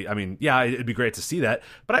don't really, yeah, it'd be great to see that,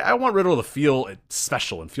 but I want Riddle to feel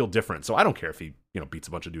special and feel different. So I don't care if he beats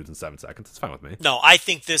a bunch of dudes in 7 seconds. It's fine with me. No, I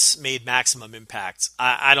think this made maximum impact.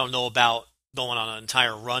 I don't know about going on an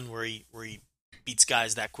entire run where he beats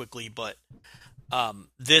guys that quickly, but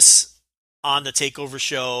this on the TakeOver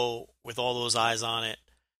show with all those eyes on it,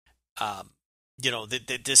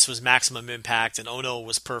 this was maximum impact, and Ono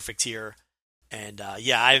was perfect here. And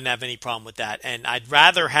I didn't have any problem with that. And I'd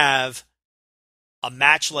rather have a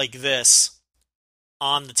match like this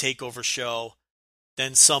on the TakeOver show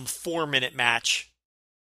than some 4-minute match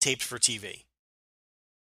taped for TV.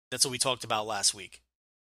 That's what we talked about last week.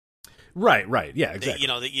 Right. Yeah, exactly.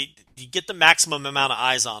 You get the maximum amount of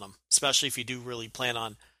eyes on them, especially if you do really plan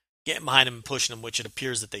on getting behind them and pushing them, which it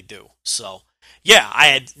appears that they do. So, yeah, I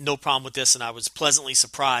had no problem with this, and I was pleasantly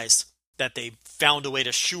surprised that they found a way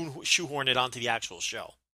to shoehorn it onto the actual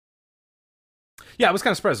show. Yeah, I was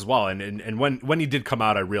kind of surprised as well, and when he did come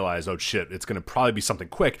out, I realized, oh shit, it's going to probably be something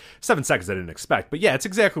quick. 7 seconds I didn't expect, but yeah, it's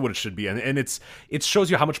exactly what it should be, and it shows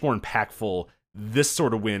you how much more impactful this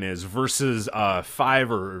sort of win is versus a 5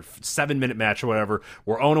 or 7 minute match or whatever,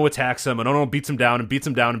 where Ono attacks him and Ono beats him down and beats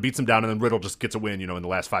him down and beats him down, and then Riddle just gets a win, in the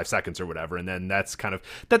last 5 seconds or whatever, and then that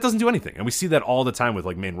doesn't do anything. And we see that all the time with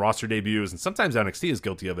like main roster debuts, and sometimes NXT is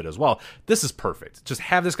guilty of it as well. This is perfect. Just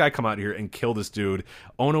have this guy come out here and kill this dude.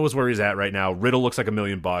 Ono is where he's at right now. Riddle looks like $1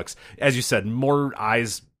 million. As you said, more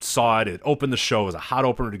eyes saw it. It opened the show. It was a hot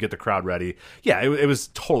opener to get the crowd ready. Yeah, it was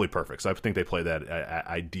totally perfect. So I think they played that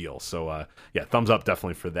ideal. So thumbs up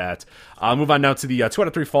definitely for that. Move on now to the 2 out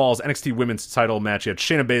of 3 falls NXT Women's Title match. You had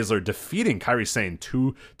Shayna Baszler defeating Kairi Sane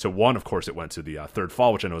 2-1. Of course, it went to the third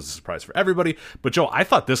fall, which I know is a surprise for everybody. But Joe, I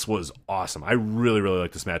thought this was awesome. I really, really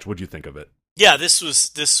liked this match. What do you think of it? Yeah, this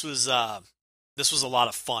was a lot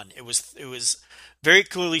of fun. It was very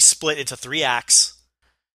clearly split into 3 acts.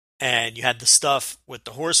 And you had the stuff with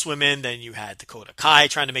the horsewomen, then you had Dakota Kai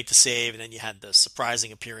trying to make the save, and then you had the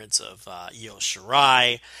surprising appearance of Io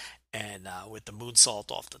Shirai, and with the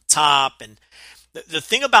moonsault off the top. And the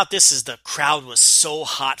thing about this is the crowd was so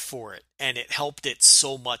hot for it, and it helped it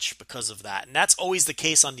so much because of that. And that's always the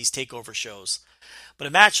case on these TakeOver shows. But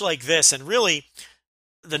a match like this, and really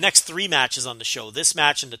the next 3 matches on the show, this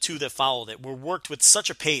match and the 2 that followed it, were worked with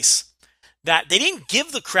such a pace that they didn't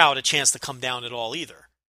give the crowd a chance to come down at all either.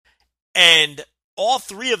 And all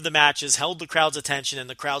 3 of the matches held the crowd's attention, and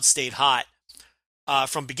the crowd stayed hot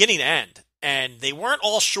from beginning to end. And they weren't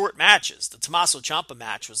all short matches. The Tommaso Ciampa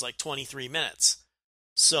match was like 23 minutes.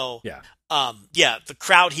 So, the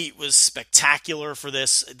crowd heat was spectacular for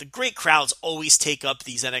this. The great crowds always take up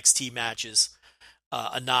these NXT matches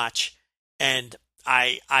a notch. And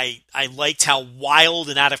I liked how wild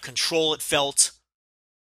and out of control it felt.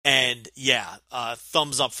 And,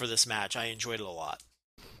 thumbs up for this match. I enjoyed it a lot.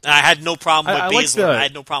 And I had no problem with Baszler. I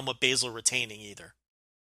had no problem with Baszler retaining either.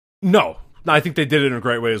 No, I think they did it in a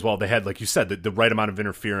great way as well. They had, like you said, the right amount of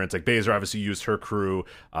interference. Like Baszler obviously used her crew.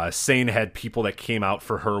 Sane had people that came out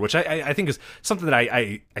for her, which I think is something that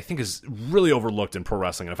I think is really overlooked in pro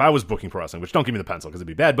wrestling. And if I was booking pro wrestling, which don't give me the pencil because it'd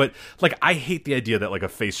be bad, but like I hate the idea that like a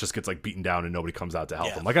face just gets like beaten down and nobody comes out to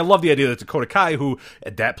help him. Like I love the idea that Dakota Kai, who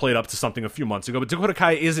that played up to something a few months ago, but Dakota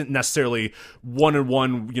Kai isn't necessarily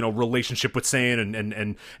one-on-one, relationship with Sane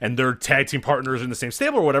and their tag team partners in the same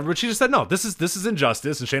stable or whatever. But she just said, no, this is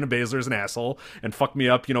injustice, and Shayna Baszler is an asshole and fucked me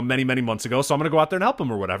up, many, many months ago. So I'm going to go out there and help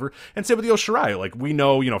him or whatever. And same with Io Shirai. Like we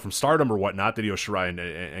know, from Stardom or whatnot that Io Shirai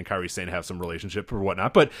and Kairi Sane have some relationship or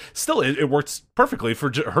whatnot. But still, it works perfectly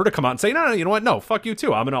for her to come out and say, no, you know what? No, fuck you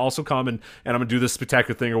too. I'm going to also come and I'm going to do this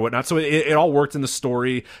spectacular thing or whatnot. So it all worked in the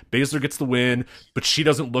story. Baszler gets the win, but she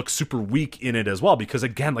doesn't look super weak in it as well. Because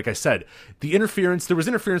again, like I said, there was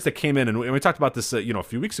interference that came in, and we talked about this, a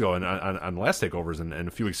few weeks ago on the last takeovers and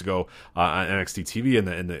a few weeks ago on NXT TV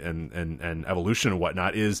and Evolution and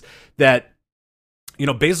whatnot, is that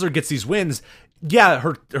Baszler gets these wins. Yeah,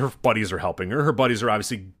 her buddies are helping her. Her buddies are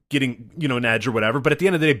obviously getting an edge or whatever. But at the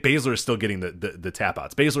end of the day, Baszler is still getting the tap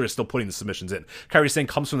outs. Baszler is still putting the submissions in. Kairi Sane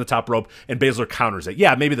comes from the top rope and Baszler counters it.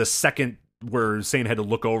 Yeah, maybe the second where Sane had to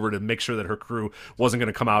look over to make sure that her crew wasn't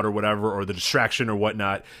going to come out or whatever, or the distraction or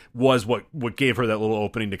whatnot, was what gave her that little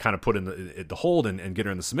opening to kind of put in the hold and get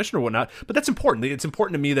her in the submission or whatnot. But that's important. It's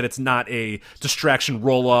important to me that it's not a distraction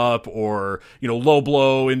roll up or, low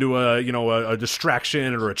blow into a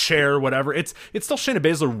distraction or a chair or whatever. It's still Shayna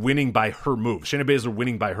Baszler winning by her move. Shayna Baszler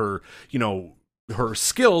winning by her, her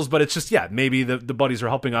skills, but it's just, maybe the buddies are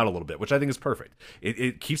helping out a little bit, which I think is perfect.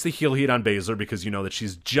 It keeps the heel heat on Baszler because you know that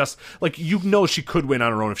she's just, she could win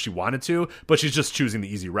on her own if she wanted to, but she's just choosing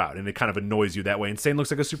the easy route, and it kind of annoys you that way. And Sane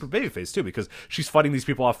looks like a super babyface too, because she's fighting these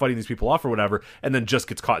people off or whatever, and then just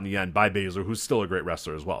gets caught in the end by Baszler, who's still a great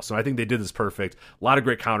wrestler as well. So I think they did this perfect. A lot of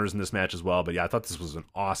great counters in this match as well, but I thought this was an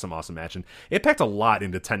awesome match, and it packed a lot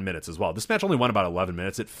into 10 minutes as well. This match only went about 11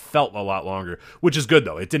 minutes. It felt a lot longer, which is good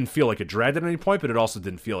though. It didn't feel like it dragged at any point, but it also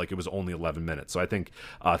didn't feel like it was only 11 minutes. So I think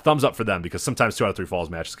thumbs up for them, because sometimes 2 out of 3 falls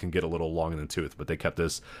matches can get a little long in the tooth, but they kept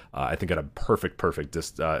this, I think, at a perfect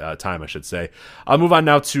time, I should say. I'll move on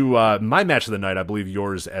now to my match of the night, I believe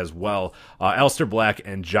yours as well. Aleister Black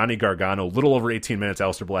and Johnny Gargano, little over 18 minutes.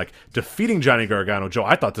 Aleister Black defeating Johnny Gargano. Joe,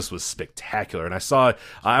 I thought this was spectacular, and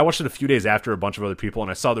I watched it a few days after a bunch of other people, and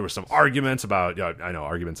I saw there were some arguments about,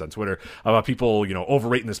 arguments on Twitter about people,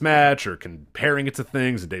 overrating this match or comparing it to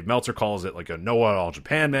things, and Dave Meltzer calls it like a Noah All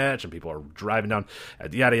Japan match, and people are driving down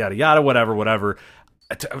yada yada yada, whatever.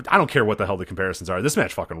 I don't care what the hell the comparisons are. This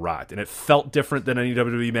match fucking rocked, and it felt different than any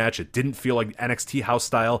WWE match. It didn't feel like NXT house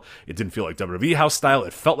style. It didn't feel like WWE house style.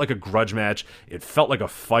 It felt like a grudge match. It felt like a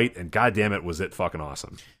fight, and goddamn it, was it fucking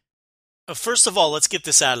awesome. First of all, let's get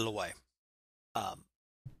this out of the way. I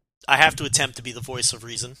have to attempt to be the voice of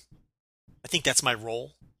reason. I think that's my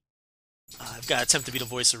role. I've got to attempt to be the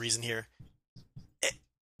voice of reason here.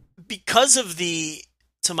 Because of the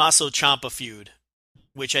Tommaso Ciampa feud,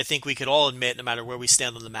 which I think we could all admit, no matter where we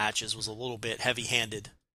stand on the matches, was a little bit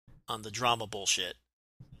heavy-handed on the drama bullshit.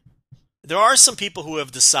 There are some people who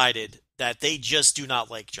have decided that they just do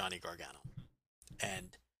not like Johnny Gargano.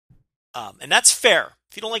 And that's fair.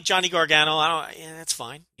 If you don't like Johnny Gargano, that's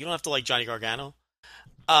fine. You don't have to like Johnny Gargano.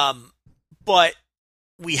 But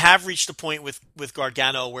we have reached a point with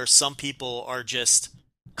Gargano where some people are just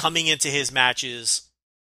coming into his matches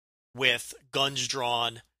with guns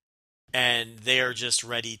drawn, and they are just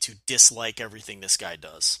ready to dislike everything this guy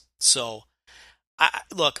does. So,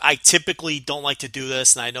 I typically don't like to do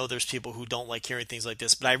this, and I know there's people who don't like hearing things like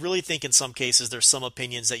this, but I really think in some cases there's some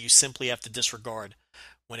opinions that you simply have to disregard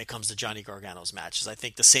when it comes to Johnny Gargano's matches. I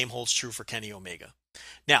think the same holds true for Kenny Omega.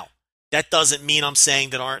 Now, that doesn't mean I'm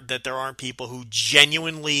saying that there aren't people who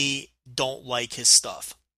genuinely don't like his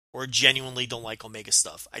stuff or genuinely don't like Omega's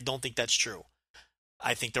stuff. I don't think that's true.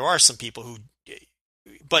 I think there are some people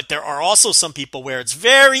but there are also some people where it's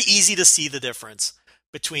very easy to see the difference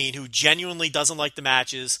between who genuinely doesn't like the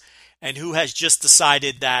matches and who has just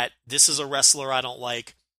decided that this is a wrestler I don't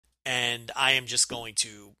like and I am just going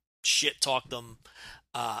to shit talk them,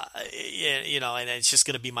 and it's just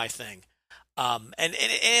going to be my thing. And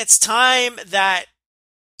it's time that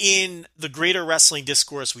in the greater wrestling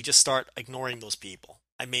discourse, we just start ignoring those people.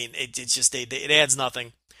 I mean, it's just, it adds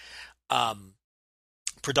nothing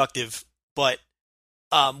productive. But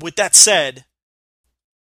with that said,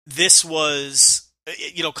 this was,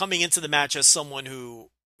 coming into the match as someone who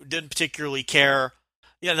didn't particularly care.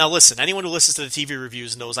 Yeah, now listen, anyone who listens to the TV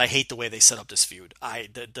reviews knows I hate the way they set up this feud.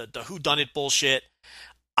 The whodunit bullshit.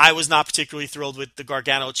 I was not particularly thrilled with the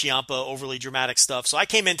Gargano-Ciampa overly dramatic stuff, so I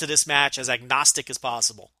came into this match as agnostic as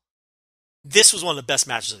possible. This was one of the best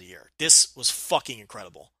matches of the year. This was fucking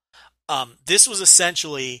incredible. This was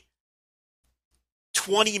essentially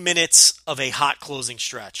 20 minutes of a hot closing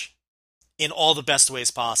stretch in all the best ways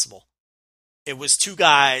possible. It was two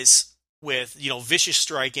guys with, vicious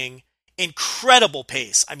striking, incredible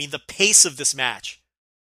pace. I mean, the pace of this match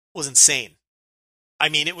was insane. I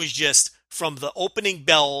mean, it was just from the opening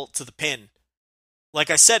bell to the pin. Like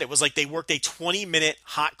I said, it was like they worked a 20-minute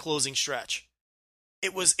hot closing stretch.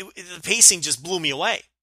 The pacing just blew me away.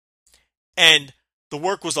 And the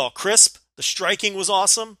work was all crisp. The striking was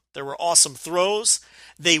awesome. There were awesome throws.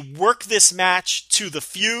 They worked this match to the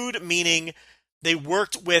feud, meaning they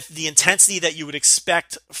worked with the intensity that you would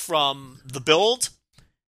expect from the build.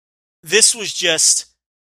 This was just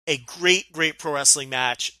a great, great pro wrestling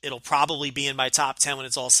match. It'll probably be in my top 10 when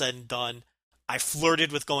it's all said and done. I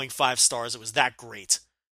flirted with going 5 stars. It was that great.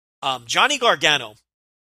 Johnny Gargano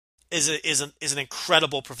is an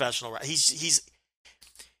incredible professional. He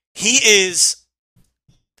is.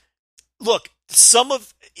 Look,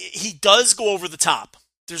 he does go over the top.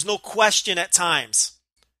 There's no question at times.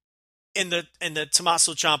 In the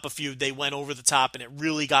Tommaso Ciampa feud, they went over the top and it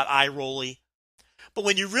really got eye-rolly. But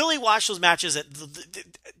when you really watch those matches,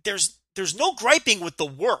 there's no griping with the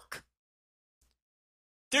work.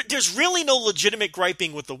 There's really no legitimate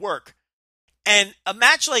griping with the work. And a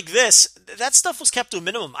match like this, that stuff was kept to a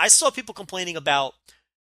minimum. I saw people complaining about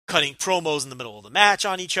cutting promos in the middle of the match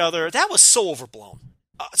on each other. That was so overblown.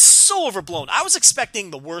 So overblown. I was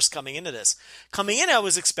expecting the worst coming into this. Coming in, I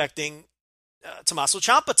was expecting Tommaso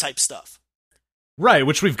Ciampa type stuff. Right,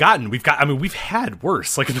 which we've had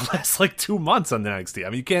worse, like in the last 2 months on the NXT. I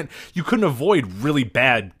mean, you couldn't avoid really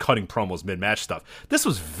bad cutting promos mid-match stuff. This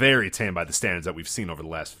was very tame by the standards that we've seen over the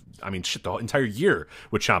last, the entire year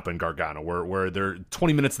with Ciampa and Gargano, where they're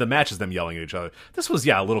 20 minutes of the match is them yelling at each other. This was,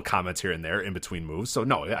 a little comments here and there in between moves. So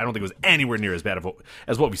no, I don't think it was anywhere near as bad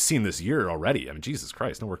as what we've seen this year already. I mean, Jesus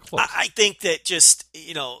Christ, nowhere close. I think that just,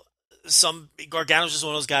 Gargano's just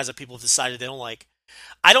one of those guys that people have decided they don't like.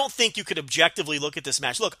 I don't think you could objectively look at this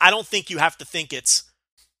match. Look, I don't think you have to think it's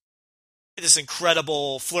this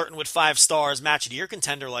incredible flirting with 5 stars match of the year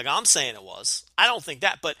contender like I'm saying it was. I don't think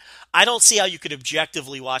that, but I don't see how you could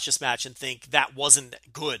objectively watch this match and think that wasn't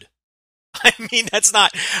good. I mean, that's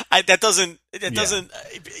not, that doesn't,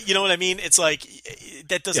 you know what I mean? It's like,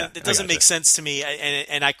 that doesn't make sense to me.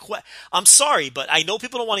 And I'm sorry, but I know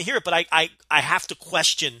people don't want to hear it, but I have to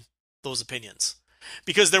question those opinions.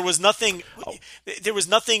 Because there was nothing, there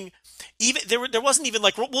wasn't even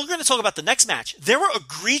we're going to talk about the next match. There were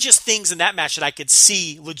egregious things in that match that I could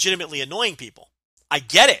see legitimately annoying people. I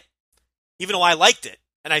get it, even though I liked it.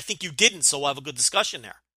 And I think you didn't, so we'll have a good discussion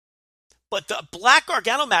there. But the Black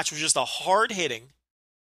Gargano match was just a hard-hitting,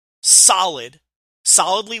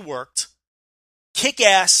 solidly worked,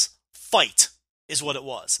 kick-ass fight is what it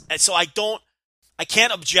was. And so I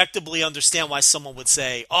can't objectively understand why someone would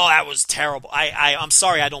say, "Oh, that was terrible." I'm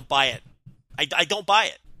sorry, I don't buy it. I don't buy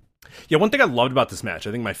it. Yeah, one thing I loved about this match,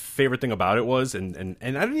 I think my favorite thing about it was, and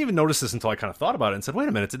I didn't even notice this until I kind of thought about it and said, "Wait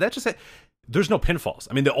a minute, did that just say?" There's no pinfalls.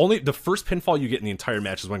 I mean, the first pinfall you get in the entire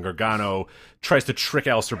match is when Gargano tries to trick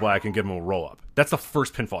Aleister Black and give him a roll-up. That's the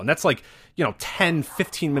first pinfall. And that's 10,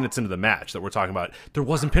 15 minutes into the match that we're talking about. There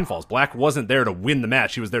wasn't pinfalls. Black wasn't there to win the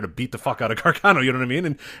match. He was there to beat the fuck out of Gargano, you know what I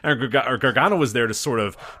mean? And Gargano was there to sort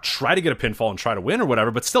of try to get a pinfall and try to win or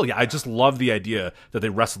whatever. But still, I just love the idea that they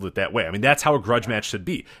wrestled it that way. I mean, that's how a grudge match should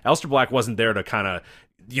be. Aleister Black wasn't there to kind of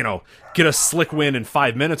get a slick win in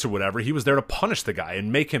 5 minutes or whatever. He was there to punish the guy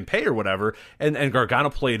and make him pay or whatever. And Gargano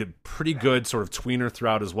played pretty good sort of tweener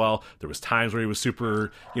throughout as well. There was times where he was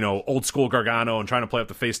super, old school Gargano and trying to play up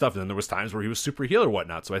the face stuff. And then there was times where he was super heel or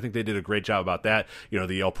whatnot. So I think they did a great job about that.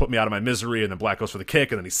 The put me out of my misery, and then Black goes for the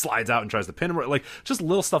kick and then he slides out and tries to pin him. Just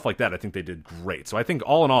little stuff like that. I think they did great. So I think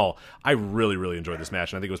all in all, I really, really enjoyed this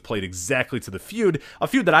match. And I think it was played exactly to the feud, a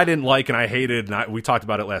feud that I didn't like and I hated. And we talked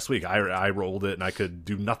about it last week. I rolled it and I could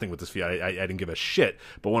do nothing with this feud. I didn't give a shit,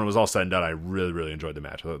 but when it was all said and done, I really, really enjoyed the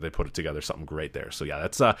match. I thought they put it together something great there. So yeah,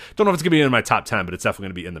 that's don't know if it's gonna be in my top 10, but it's definitely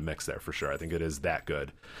gonna be in the mix there for sure. I think it is that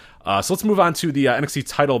good. So let's move on to the NXT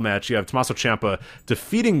title match. You have Tommaso Ciampa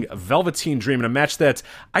defeating Velveteen Dream in a match that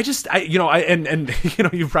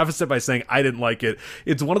you prefaced it by saying I didn't like it.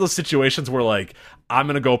 It's one of those situations where I'm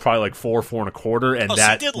gonna go probably 4 and a quarter, and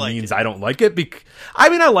that means I don't like it.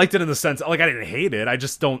 I liked it in the sense I didn't hate it. I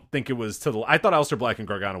just don't think it was I thought Aleister Black and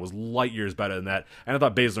Gargano was light years better than that, and I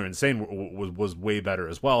thought Baszler and Sane was way better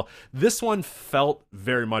as well. This one felt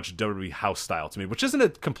very much WWE house style to me, which isn't a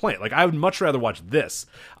complaint. I would much rather watch this.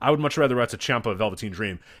 I would much rather watch a Ciampa Velveteen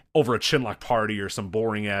Dream over a chinlock party or some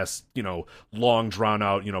boring ass, long drawn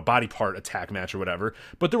out, body part attack match or whatever.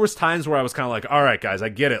 But there was times where I was kind of all right, guys, I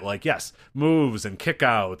get it. Yes, moves and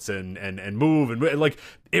kickouts and move and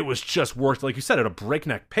it was just worked, like you said, at a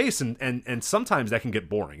breakneck pace, and sometimes that can get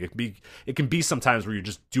boring. It can be sometimes where you're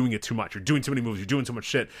just doing it too much. You're doing too many moves. You're doing too much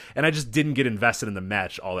shit, and I just didn't get invested in the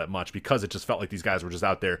match all that much because it just felt like these guys were just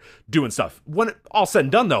out there doing stuff. When it, all said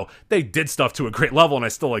and done, though, they did stuff to a great level, and I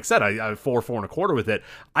still, like I said, I 4 and a quarter with it.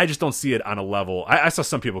 I just don't see it on a level. I saw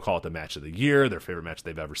some people call it the match of the year, their favorite match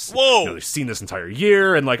they've ever seen. Whoa, they've seen this entire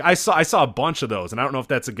year, and I saw a bunch of those, and I don't know if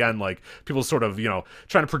that's again people sort of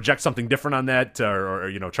trying to project something different on that, or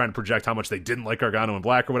trying to project how much they didn't like Gargano and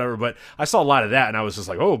Black or whatever. But I saw a lot of that, and I was just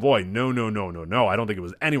oh boy, no. I don't think it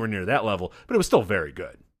was anywhere near that level, but it was still very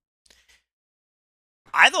good.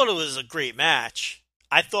 I thought it was a great match.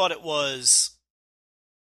 I thought it was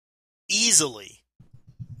easily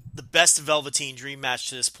the best Velveteen Dream match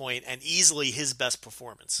to this point, and easily his best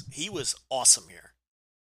performance. He was awesome here.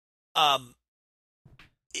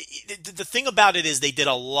 The thing about it is they did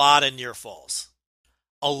a lot of near falls.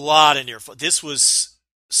 This was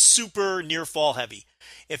super near fall heavy.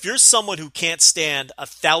 If you're someone who can't stand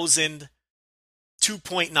 1,000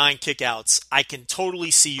 2.9 kickouts, I can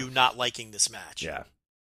totally see you not liking this match. Yeah.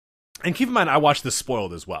 And keep in mind, I watched this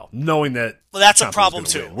spoiled as well, knowing that. Well, that's Ciampa a problem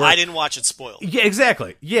was too. gonna win. I didn't watch it spoiled. Yeah,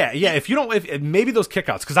 exactly. Yeah. If maybe those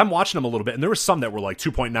kickouts, because I'm watching them a little bit, and there were some that were like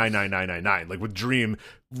 2.99999, like with Dream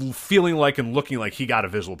feeling like and looking like he got a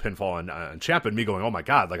visual pinfall on Ciampa, and me going, oh my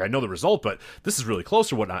god, like I know the result, but this is really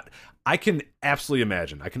close or whatnot. I can absolutely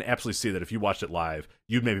imagine. I can absolutely see that if you watched it live,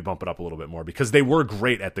 you'd maybe bump it up a little bit more because they were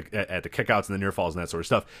great at the kickouts and the near falls and that sort of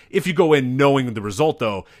stuff. If you go in knowing the result,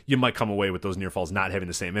 though, you might come away with those near falls not having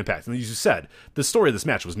the same impact. And as you said, the story of this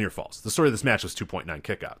match was near falls. The story of this match was 2.9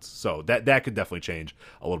 kickouts. So that could definitely change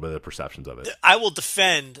a little bit of the perceptions of it. I will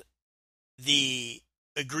defend the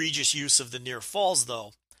egregious use of the near falls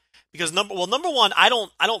though, because number one, I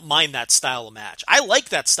don't mind that style of match. I like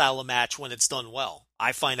that style of match when it's done well.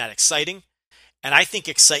 I find that exciting, and I think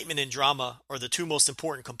excitement and drama are the two most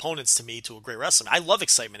important components to me to a great wrestling. I love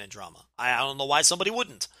excitement and drama. I don't know why somebody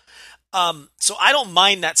wouldn't. So I don't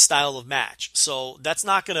mind that style of match. So that's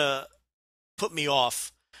not gonna put me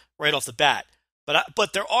off right off the bat.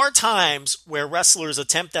 But there are times where wrestlers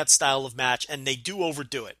attempt that style of match and they do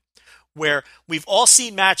overdo it. Where we've all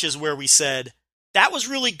seen matches where we said, that was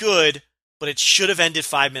really good, but it should have ended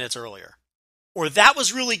 5 minutes earlier. Or that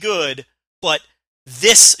was really good, but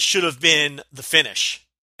this should have been the finish.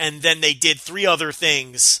 And then they did 3 other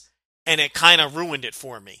things, and it kind of ruined it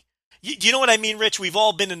for me. You know what I mean, Rich? We've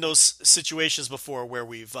all been in those situations before where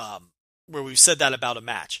we've said that about a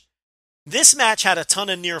match. This match had a ton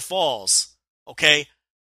of near falls, okay?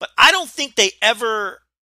 But I don't think they ever,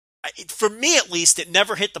 for me at least, it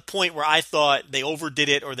never hit the point where I thought they overdid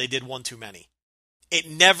it or they did one too many.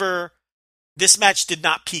 This match did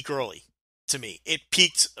not peak early. To me, it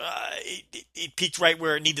peaked. It peaked right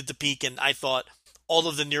where it needed to peak, and I thought all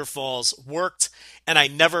of the near falls worked, and I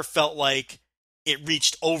never felt like it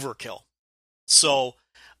reached overkill. So,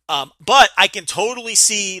 but I can totally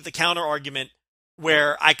see the counter argument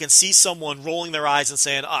where I can see someone rolling their eyes and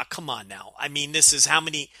saying, "Ah, come on now. I mean, this is how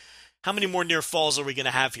many more near falls are we going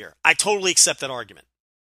to have here?" I totally accept that argument.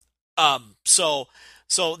 So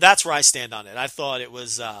that's where I stand on it. I thought it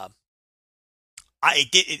was.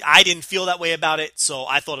 I didn't feel that way about it, so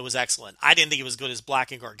I thought it was excellent. I didn't think it was good as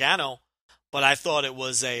Black and Gargano, but I thought it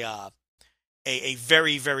was a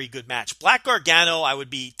very, very good match. Black Gargano, I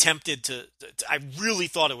would be tempted to I really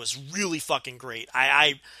thought it was really fucking great.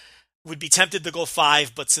 I would be tempted to go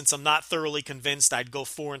 5, but since I'm not thoroughly convinced, I'd go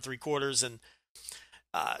 4 3/4. And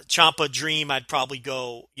Ciampa Dream, I'd probably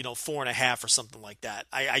go 4.5 or something like that.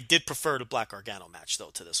 I did prefer the Black Gargano match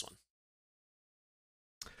though to this one.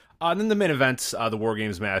 And then the main event, the War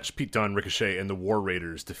Games match, Pete Dunne, Ricochet, and the War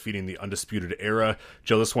Raiders defeating the Undisputed Era.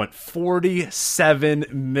 Joe, this went 47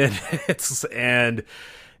 minutes, and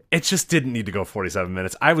it just didn't need to go 47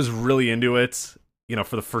 minutes. I was really into it,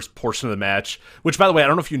 for the first portion of the match, which, by the way, I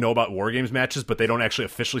don't know if you know about War Games matches, but they don't actually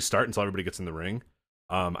officially start until everybody gets in the ring.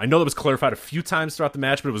 I know that was clarified a few times throughout the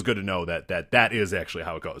match, but it was good to know that is actually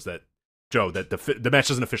how it goes. That, Joe, that the match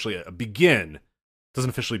doesn't officially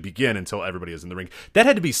begin until everybody is in the ring. That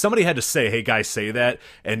had to be, somebody had to say, hey guys, say that,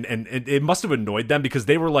 and it must have annoyed them because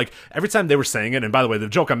they were like, every time they were saying it, and by the way, the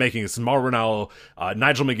joke I'm making is Mauro Ranallo,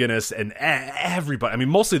 Nigel McGuinness, and everybody, I mean,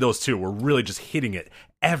 mostly those two were really just hitting it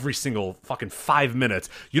every single fucking 5 minutes.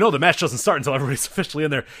 The match doesn't start until everybody's officially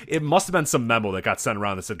in there. It must have been some memo that got sent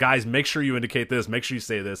around that said, guys, make sure you indicate this, make sure you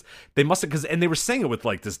say this. They must have, and they were saying it with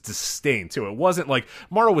like this disdain too. It wasn't like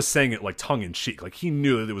Mauro was saying it like tongue in cheek. Like he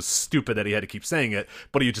knew that it was stupid that he had to keep saying it,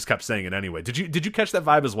 but he just kept saying it anyway. Did you catch that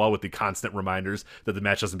vibe as well with the constant reminders that the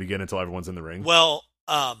match doesn't begin until everyone's in the ring? Well,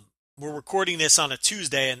 we're recording this on a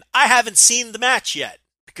Tuesday, and I haven't seen the match yet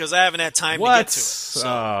because I haven't had time to get to it.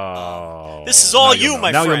 So, this is all you,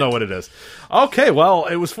 my friend. Now you'll know what it is. Okay, well,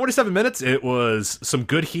 it was 47 minutes. It was some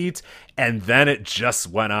good heat, and then it just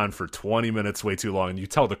went on for 20 minutes, way too long. And you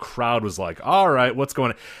tell the crowd was like, all right, what's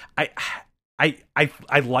going on?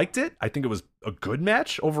 I liked it. I think it was a good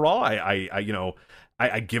match overall.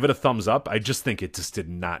 I give it a thumbs up. I just think it just did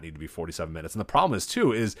not need to be 47 minutes. And the problem is,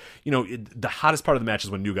 too, the hottest part of the match is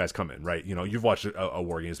when new guys come in, right? You've watched a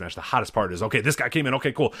War Games match. The hottest part is, okay, this guy came in.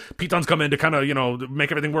 Okay, cool. Pete Dunne's come in to kind of,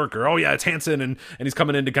 make everything work. Or, oh, yeah, it's Hanson, and he's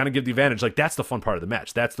coming in to kind of give the advantage. Like, that's the fun part of the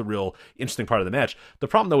match. That's the real interesting part of the match. The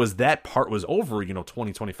problem, though, is that part was over,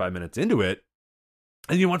 20, 25 minutes into it.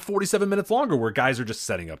 And you went 47 minutes longer where guys are just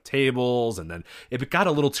setting up tables, and then it got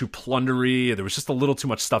a little too plundery. There was just a little too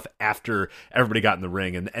much stuff after everybody got in the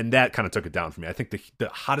ring, and that kind of took it down for me. I think the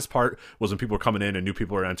hottest part was when people were coming in and new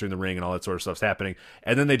people were entering the ring and all that sort of stuff's happening,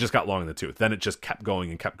 and then they just got long in the tooth. Then it just kept going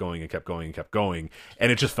and kept going and kept going and kept going,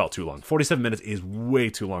 and it just felt too long. 47 minutes is way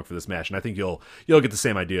too long for this match, and I think you'll get the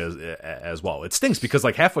same idea as well. It stinks because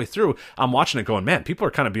like halfway through, I'm watching it going, man, people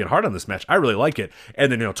are kind of being hard on this match. I really like it,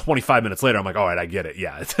 and then 25 minutes later, I'm like, all right, I get it.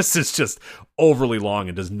 Yeah, this is just overly long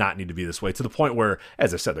and does not need to be this way, to the point where,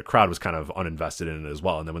 as I said, the crowd was kind of uninvested in it as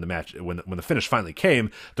well. And then when the finish finally came,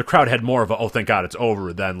 the crowd had more of a, oh, thank God it's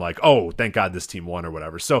over, than like, oh, thank God this team won or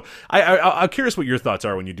whatever. So I'm curious what your thoughts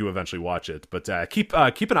are when you do eventually watch it. But keep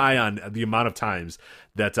an eye on the amount of times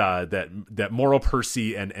that Mauro,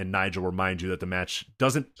 Percy, and Nigel remind you that the match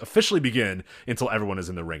doesn't officially begin until everyone is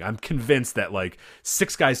in the ring. I'm convinced that like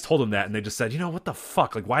 6 guys told them that, and they just said, what the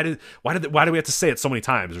fuck? Like, why do we have to say it so many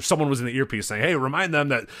times? Or someone was in the earpiece saying, hey, remind them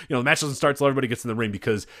that the match doesn't start till everybody gets in the ring,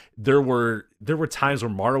 because there were times where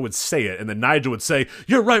Mauro would say it, and then Nigel would say,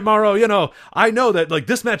 you're right, Mauro. I know that like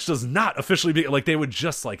this match does not officially begin. Like they would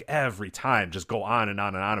just like every time just go on and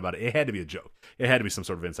on and on about it. It had to be a joke. It had to be some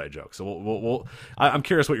sort of inside joke. So I'm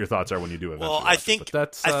curious what your thoughts are when you do it. Well, I think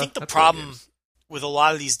the problem with a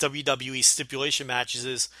lot of these WWE stipulation matches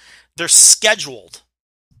is they're scheduled.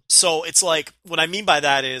 So it's like, what I mean by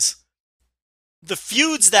that is the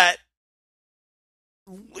feuds that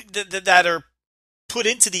are put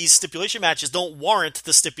into these stipulation matches don't warrant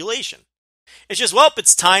the stipulation. It's just, well,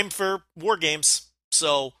 it's time for War Games,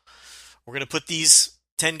 so we're going to put these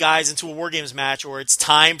 10 guys into a War Games match, or it's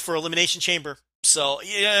time for Elimination Chamber. So,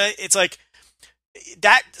 yeah, it's like,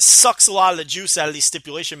 that sucks a lot of the juice out of these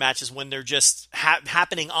stipulation matches when they're just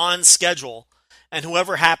happening on schedule, and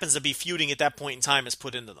whoever happens to be feuding at that point in time is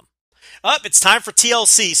put into them. It's time for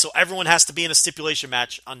TLC, so everyone has to be in a stipulation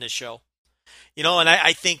match on this show. And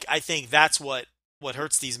I think that's what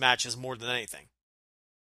hurts these matches more than anything.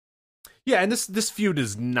 Yeah, and this feud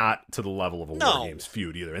is not to the level of a War Games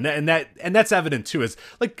feud either, and that's evident too. Is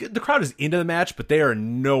like the crowd is into the match, but they are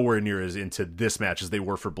nowhere near as into this match as they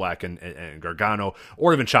were for Black and Gargano,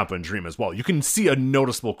 or even Ciampa and Dream as well. You can see a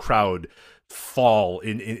noticeable crowd fall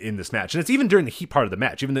in this match, and it's even during the heat part of the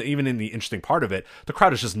match, even in the interesting part of it, the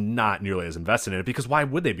crowd is just not nearly as invested in it, because why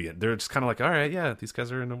would they be? They're just kind of like, all right, yeah, these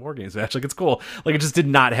guys are in a War Games match, like it's cool. Like it just did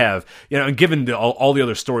not have, and given all the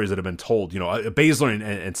other stories that have been told, Baszler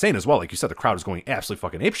and Sane as well, like you said, the crowd is going absolutely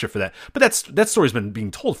fucking apeshit for that. But that story's been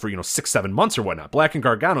being told for 6-7 months or whatnot. Black and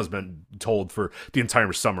Gargano's been told for the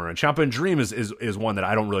entire summer, and Ciampa and Dream is one that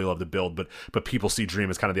I don't really love to build, but people see Dream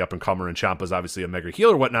as kind of the up and comer, and Ciampa's obviously a mega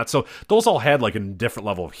heel or whatnot. So those all had like a different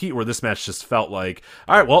level of heat, where this match just felt like,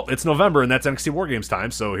 all right, well, it's November and that's NXT War Games time,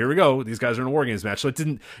 so here we go. These guys are in a War Games match. So it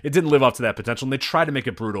didn't live up to that potential, and they try to make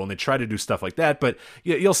it brutal and they try to do stuff like that, but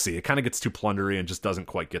you'll see it kind of gets too plundery and just doesn't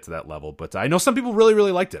quite get to that level. But I know some people really,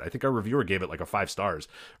 really liked it. I think our reviewer gave it like a 5 stars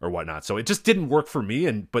or whatnot. So it just didn't work for me,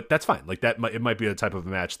 but that's fine. Like it might be a type of a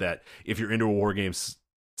match that if you're into a War Games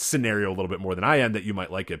scenario a little bit more than I am, that you might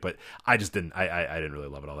like it. But I just didn't. I didn't really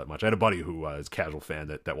love it all that much. I had a buddy who was a casual fan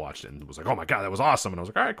that watched it and was like, "Oh my god, that was awesome!" And I was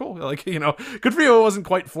like, "All right, cool. Like, good for you. It wasn't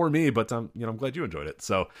quite for me, but I'm glad you enjoyed it."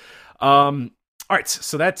 So, all right,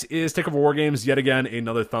 so that is TakeOver War Games. Yet again,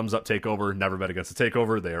 another thumbs up takeover. Never bet against a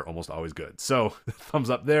takeover. They are almost always good. So thumbs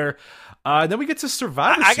up there. Then we get to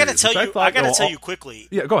Survivor Series. I gotta tell you quickly.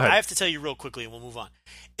 Yeah, go ahead. I have to tell you real quickly, and we'll move on.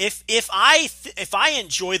 If I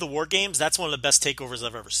enjoy the War Games, that's one of the best takeovers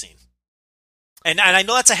I've ever seen. And I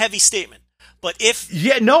know that's a heavy statement, but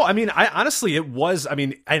I honestly, it was,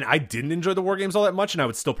 and I didn't enjoy the War Games all that much, and I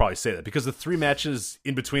would still probably say that, because the 3 matches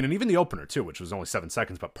in between, and even the opener too, which was only 7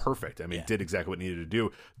 seconds, but perfect. It did exactly what it needed to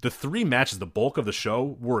do. The 3 matches, the bulk of the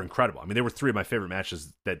show, were incredible. They were 3 of my favorite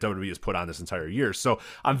matches that WWE has put on this entire year. So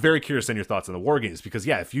I'm very curious on your thoughts on the War Games, because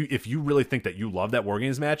if you really think that you love that War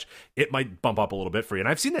Games match, it might bump up a little bit for you. And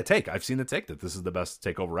I've seen that take. That this is the best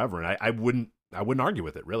takeover ever, and I wouldn't argue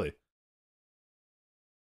with it, really.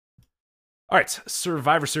 All right,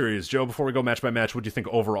 Survivor Series. Joe, before we go match by match, what do you think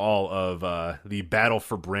overall of the battle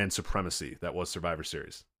for brand supremacy that was Survivor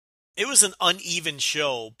Series? It was an uneven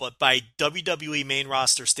show, but by WWE main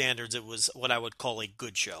roster standards, it was what I would call a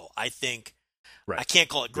good show. I think. Right. I can't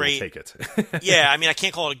call it great. Take it. Yeah, I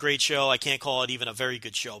can't call it a great show. I can't call it even a very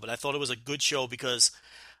good show, but I thought it was a good show because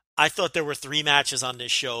I thought there were 3 matches on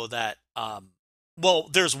this show that,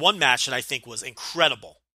 there's one match that I think was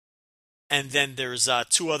incredible. And then there's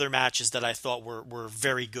 2 other matches that I thought were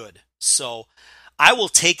very good. So I will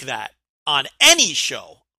take that on any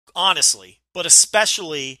show, honestly, but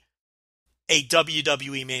especially a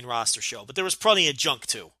WWE main roster show, but there was plenty of junk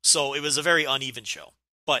too. So it was a very uneven show.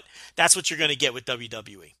 But that's what you're going to get with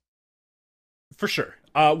WWE. For sure.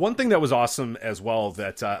 One thing that was awesome as well,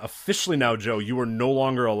 that officially now, Joe, you are no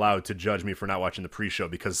longer allowed to judge me for not watching the pre-show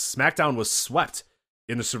because SmackDown was swept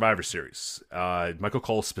in the Survivor Series. Michael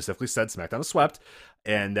Cole specifically said SmackDown was swept,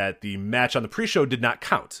 and that the match on the pre-show did not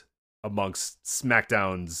count amongst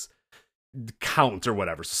SmackDown's count or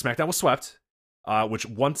whatever. So SmackDown was swept, which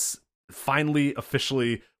once finally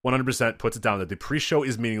officially 100% puts it down that the pre-show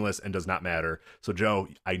is meaningless and does not matter. So Joe,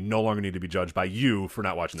 I no longer need to be judged by you for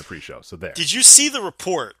not watching the pre-show. So there. Did you see the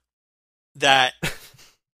report that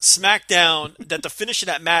SmackDown, that the finish of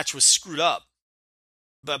that match was screwed up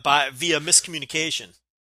via miscommunication,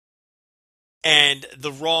 and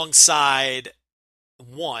the wrong side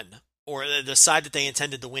won, or the side that they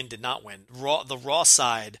intended to win did not win? The Raw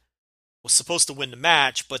side was supposed to win the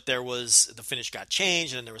match, but the finish got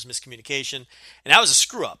changed, and then there was miscommunication, and that was a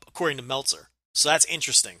screw-up, according to Meltzer. So that's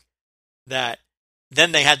interesting, that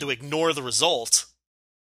then they had to ignore the result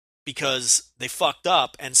because they fucked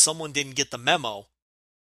up, and someone didn't get the memo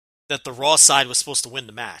that the Raw side was supposed to win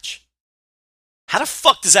the match. How the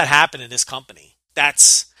fuck does that happen in this company?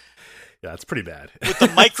 That's pretty bad. With the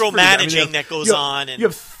micromanaging that goes on. And you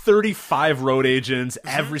have 35 road agents.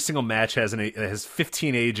 Mm-hmm. Every single match has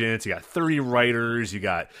 15 agents. You got 30 writers. You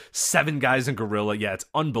got 7 guys in Gorilla. Yeah, it's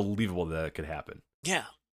unbelievable that could happen. Yeah.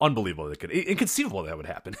 Unbelievable that could. Inconceivable that would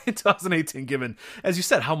happen in 2018, given, as you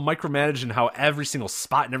said, how micromanaged and how every single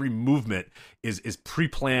spot and every movement is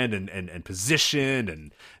pre-planned and positioned,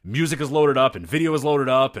 and music is loaded up and video is loaded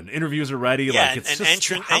up and interviews are ready. Yeah, like, it's and just,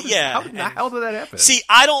 entrance. how in the hell did that happen? See,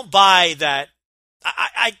 I don't buy that.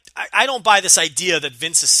 I don't buy this idea that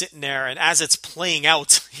Vince is sitting there and as it's playing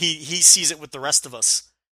out, he sees it with the rest of us.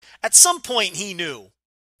 At some point, he knew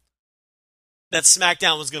that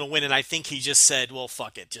SmackDown was going to win, and I think he just said, well,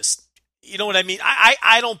 fuck it. Just, you know what I mean?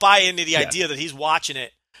 I don't buy into the idea that he's watching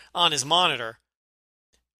it on his monitor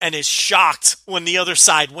and is shocked when the other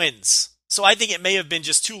side wins. So I think it may have been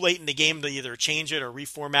just too late in the game to either change it or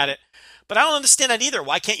reformat it. But I don't understand that either.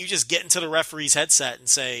 Why can't you just get into the referee's headset and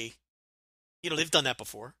say, they've done that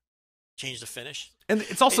before. Change the finish. And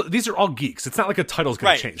it's also, these are all geeks. It's not like a title's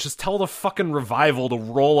going to change. Just tell the fucking Revival to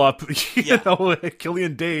roll up,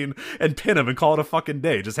 Killian Dane and pin him and call it a fucking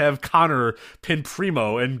day. Just have Connor pin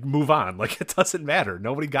Primo and move on. Like, it doesn't matter.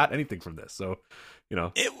 Nobody got anything from this. So,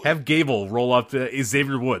 have Gable roll up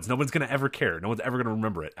Xavier Woods. No one's going to ever care. No one's ever going to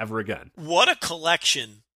remember it ever again. What a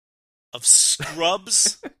collection of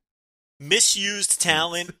scrubs, misused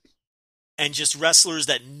talent, and just wrestlers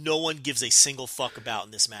that no one gives a single fuck about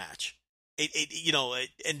in this match.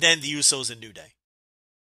 And then the Usos and New Day.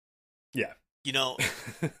 Yeah.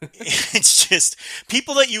 It's just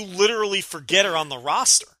people that you literally forget are on the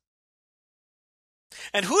roster.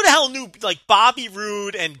 And who the hell knew, like, Bobby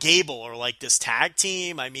Roode and Gable are like this tag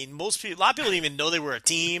team? I mean, a lot of people didn't even know they were a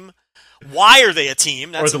team. Why are they a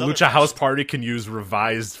team? That's or the Lucha House Party can use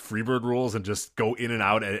revised Freebird rules and just go in and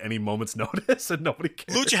out at any moment's notice, and nobody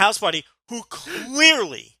cares. Lucha House Party, who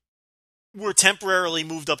clearly were temporarily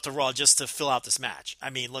moved up to Raw just to fill out this match. I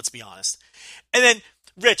mean, let's be honest. And then,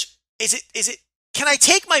 Rich, is it? Can I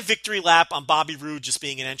take my victory lap on Bobby Roode just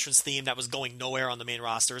being an entrance theme that was going nowhere on the main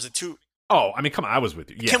roster? Is it too? Oh, I mean, come on, I was with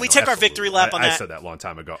you. Yeah, can we take our victory lap on that? I said that a long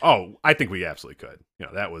time ago. Oh, I think we absolutely could.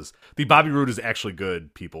 That was the Bobby Roode is actually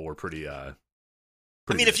good. People were pretty. I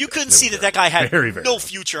mean, if you couldn't see that guy had no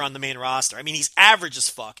future on the main roster. I mean, he's average as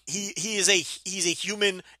fuck. He's a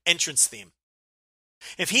human entrance theme.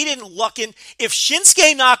 If he didn't luck in, if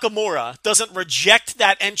Shinsuke Nakamura doesn't reject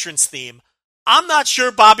that entrance theme, I'm not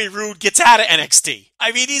sure Bobby Roode gets out of NXT.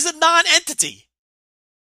 I mean, he's a non-entity.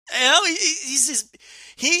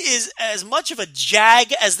 He is as much of a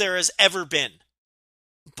jag as there has ever been.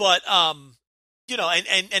 But, and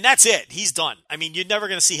that's it. He's done. I mean, you're never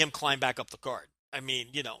going to see him climb back up the card. I mean,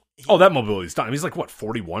 that mobility's done. I mean, he's like,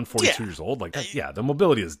 41, 42 years old? Like, the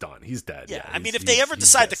mobility is done. He's dead. Yeah, I mean, if they ever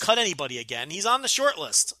decide to cut anybody again, he's on the short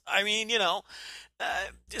list. I mean,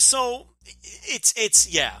 so it's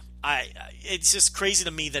just crazy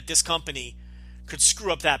to me that this company could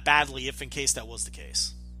screw up that badly if in case that was the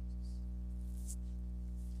case.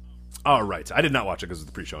 All right. I did not watch it because of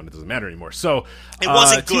the pre-show, and it doesn't matter anymore. So it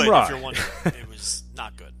wasn't good, if you're wondering. It was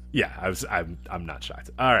not good. Yeah, I'm not shocked.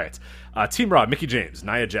 All right. Team Raw, Mickie James,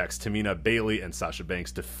 Nia Jax, Tamina, Bayley, and Sasha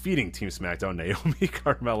Banks defeating Team SmackDown, Naomi,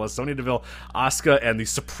 Carmella, Sonya Deville, Asuka, and the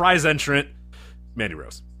surprise entrant, Mandy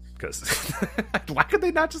Rose. Because why could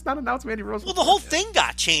they not announce Mandy Rose? Well, the whole thing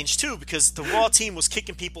got changed too because the Raw team was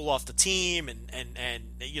kicking people off the team and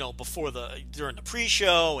during the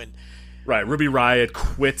pre-show, and Right, Ruby Riott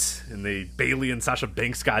quit, and Bayley and Sasha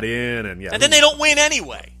Banks got in, and then they don't win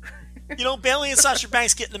anyway. Bayley and Sasha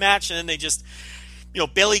Banks get in the match, and then they just,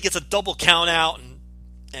 Bayley gets a double count out,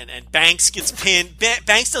 and Banks gets pinned.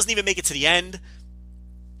 Banks doesn't even make it to the end.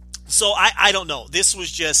 So I don't know. This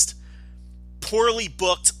was just poorly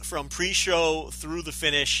booked from pre-show through the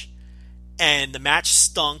finish, and the match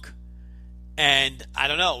stunk. And I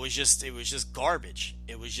don't know. It was just garbage.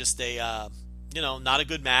 It was just a not a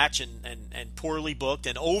good match, and poorly booked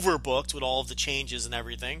and overbooked with all of the changes and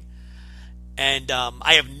everything. And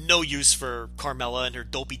I have no use for Carmella and her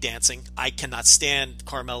dopey dancing. I cannot stand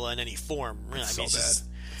Carmella in any form. It's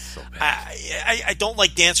so bad. I don't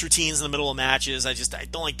like dance routines in the middle of matches. I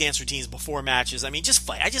don't like dance routines before matches. Just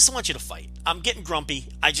fight. I just want you to fight. I'm getting grumpy.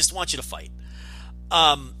 I just want you to fight.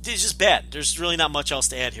 It's just bad. There's really not much else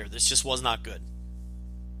to add here. This just was not good.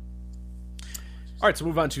 All right, so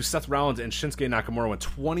move on to Seth Rollins and Shinsuke Nakamura. Went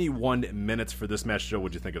 21 minutes for this match. Joe,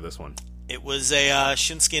 what'd you think of this one? It was a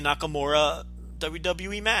Shinsuke Nakamura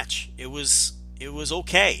WWE match. It was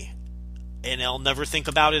okay. And I'll never think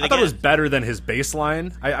about it again. I thought it was better than his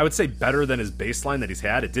baseline. I would say better than his baseline that he's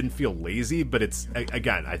had. It didn't feel lazy, but it's,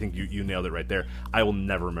 again, I think you nailed it right there. I will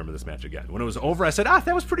never remember this match again. When it was over, I said,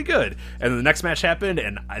 that was pretty good. And then the next match happened,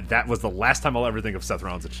 and that was the last time I'll ever think of Seth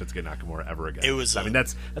Rollins and Shinsuke Nakamura ever again. It was.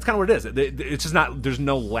 That's kind of what it is. It's just not. There's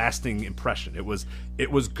no lasting impression. It was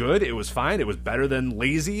good. It was fine. It was better than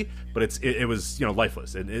lazy, but it was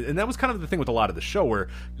lifeless. And that was kind of the thing with a lot of the show, where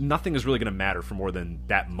nothing is really going to matter for more than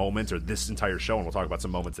that moment or this entire show. And we'll talk about some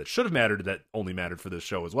moments that should have mattered that only mattered for this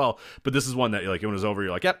show as well. But this is one that, when it was over, you're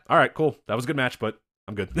like, yep, all right, cool, that was a good match, but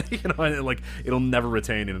I'm good. And it'll never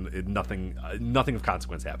retain, and nothing of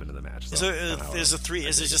consequence happened in the match. So is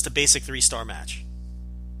it just a basic 3-star match?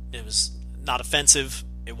 It was not offensive.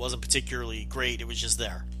 It wasn't particularly great. It was just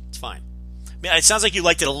there. It's fine. It sounds like you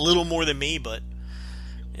liked it a little more than me, but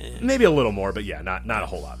maybe a little more, but yeah, not a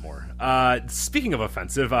whole lot more. Speaking of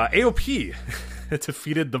offensive, AOP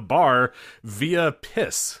defeated The Bar via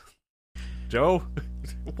piss. Joe,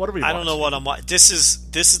 what are we watching? I don't know what I'm watching. This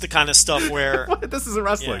is the kind of stuff where this isn't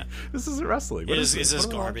wrestling. Yeah. This isn't wrestling. It's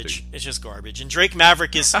just garbage. It's just garbage. And Drake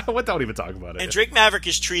Maverick is don't even talk about it. And Drake Maverick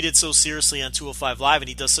is treated so seriously on 205 Live, and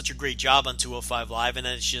he does such a great job on 205 Live, and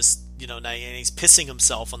then it's just now and he's pissing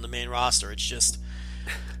himself on the main roster. It's just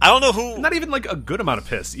I don't know who. Not even a good amount of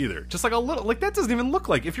piss either. Just a little. That doesn't even look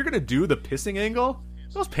like, if you're gonna do the pissing angle,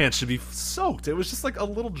 those pants should be soaked. It was just a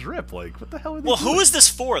little drip. What the hell are they doing? Who is this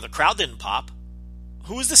for? The crowd didn't pop.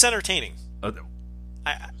 Who is this entertaining?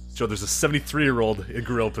 Joe, there's a 73-year-old in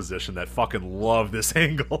gorilla position that fucking loved this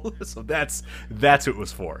angle. So that's who it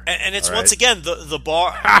was for. And it's once again the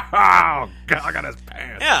Bar. Oh, God, I got his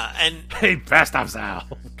pants. Yeah, and he passed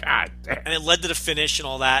himself. God damn. And it led to the finish and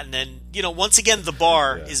all that. And then once again, the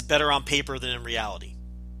Bar is better on paper than in reality.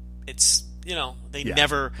 It's they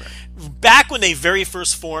never. Right. Back when they very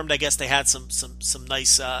first formed, I guess they had some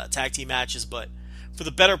nice tag team matches, but for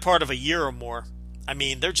the better part of a year or more,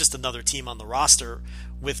 they're just another team on the roster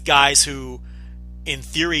with guys who, in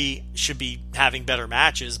theory, should be having better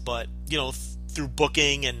matches, but through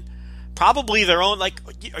booking and probably their own.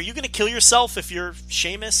 Are you going to kill yourself if you're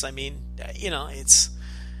Sheamus? It's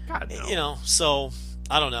God, no. So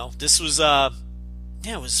I don't know. This was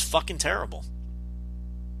it was fucking terrible.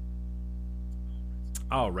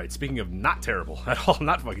 All right, speaking of not terrible at all,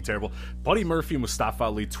 not fucking terrible, Buddy Murphy and Mustafa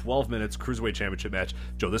Ali, 12 minutes, Cruiserweight Championship match.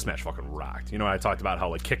 Joe, this match fucking rocked. I talked about how,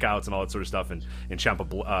 kickouts and all that sort of stuff, and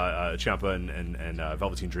Ciampa and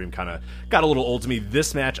Velveteen Dream kind of got a little old to me.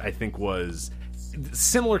 This match, I think, was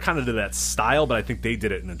similar kind of to that style, but I think they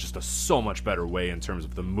did it in just a so much better way in terms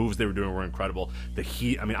of the moves they were doing were incredible. The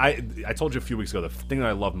heat, I told you a few weeks ago, the thing that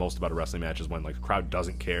I love most about a wrestling match is when the crowd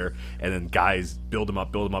doesn't care, and then guys build them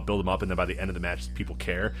up, and then by the end of the match, people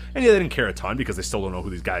care. And yeah, they didn't care a ton because they still don't know who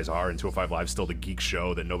these guys are, and 205 Live is still the geek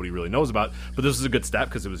show that nobody really knows about, but this was a good step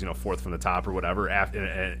because it was, fourth from the top or whatever,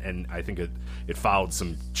 and I think it fouled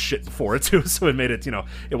some shit before it too, so it made it,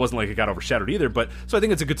 it wasn't like it got overshadowed either, but so I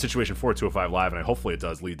think it's a good situation for 205 Live, and hopefully it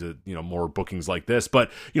does lead to more bookings like this. But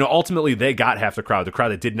ultimately they got half the crowd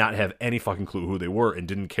that did not have any fucking clue who they were and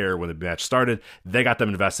didn't care when the match started. They got them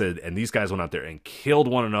invested, and these guys went out there and killed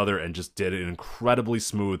one another and just did an incredibly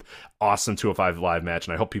smooth, awesome 205 Live match.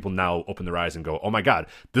 And I hope people now open their eyes and go, oh my God,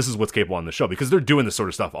 this is what's capable on the show, because they're doing this sort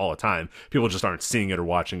of stuff all the time. People just aren't seeing it or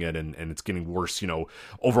watching it, and it's getting worse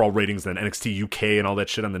overall ratings than NXT UK and all that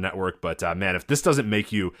shit on the network. But man, if this doesn't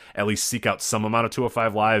make you at least seek out some amount of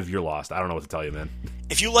 205 Live, you're lost. I don't know what to tell you, man.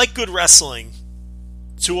 If you like good wrestling,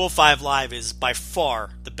 205 Live is by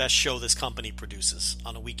far the best show this company produces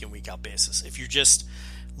on a week in, week out basis. If you just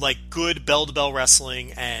like good bell-to-bell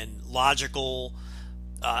wrestling and logical,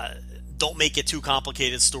 don't make it too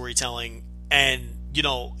complicated storytelling. And,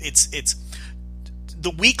 it's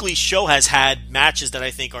the weekly show has had matches that I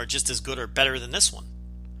think are just as good or better than this one.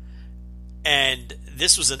 And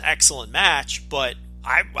this was an excellent match, but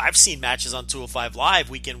I've seen matches on 205 Live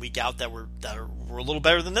week in, week out that were a little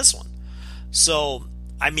better than this one. So,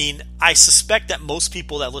 I suspect that most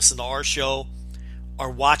people that listen to our show are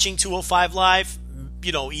watching 205 Live,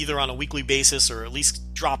 either on a weekly basis or at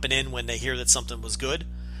least dropping in when they hear that something was good.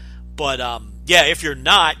 But, if you're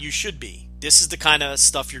not, you should be. This is the kind of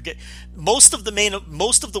stuff you're getting. Most of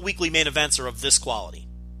the weekly main events are of this quality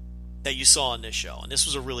that you saw on this show, and this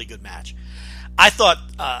was a really good match. I thought,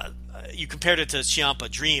 you compared it to Ciampa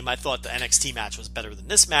Dream, I thought the NXT match was better than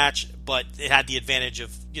this match, but it had the advantage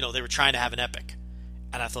of, they were trying to have an epic,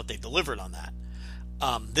 and I thought they delivered on that.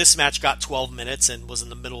 This match got 12 minutes and was in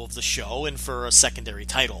the middle of the show and for a secondary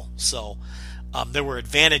title, so there were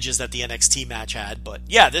advantages that the NXT match had, but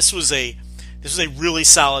yeah, this was a really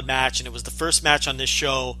solid match, and it was the first match on this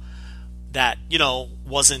show that,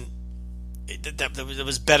 wasn't, that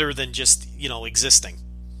was better than just, existing.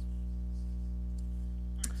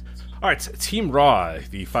 All right, Team Raw,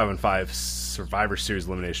 the 5-on-5 Survivor Series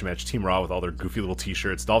elimination match. Team Raw with all their goofy little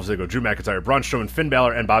t-shirts. Dolph Ziggler, Drew McIntyre, Braun Strowman, Finn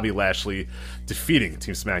Balor, and Bobby Lashley defeating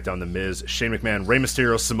Team SmackDown, The Miz, Shane McMahon, Rey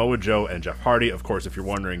Mysterio, Samoa Joe, and Jeff Hardy. Of course, if you're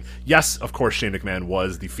wondering, yes, of course, Shane McMahon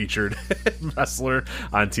was the featured wrestler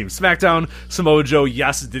on Team SmackDown. Samoa Joe,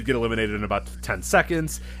 yes, did get eliminated in about 10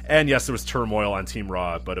 seconds. And yes, there was turmoil on Team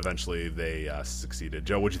Raw, but eventually they succeeded.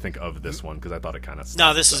 Joe, what'd you think of this one? Because I thought it kind of...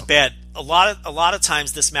 No, this was bad. A lot of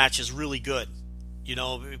times this match is really good.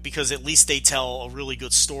 Because at least they tell a really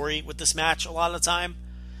good story with this match a lot of the time.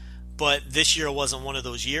 But this year wasn't one of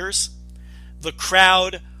those years. The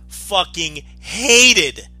crowd fucking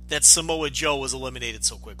hated that Samoa Joe was eliminated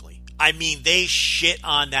so quickly. They shit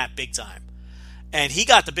on that big time. And he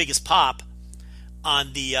got the biggest pop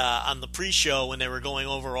on the pre-show when they were going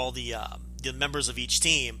over all the members of each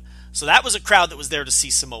team. So that was a crowd that was there to see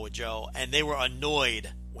Samoa Joe, and they were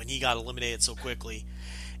annoyed when he got eliminated so quickly.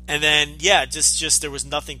 And then, just there was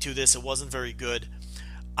nothing to this. It wasn't very good.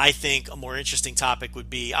 I think a more interesting topic would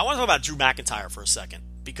be, I want to talk about Drew McIntyre for a second,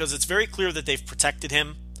 because it's very clear that they've protected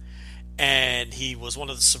him, and he was one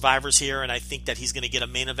of the survivors here, and I think that he's going to get a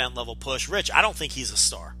main event level push. Rich, I don't think he's a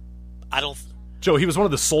star. Joe, he was one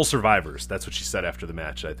of the sole survivors. That's what she said after the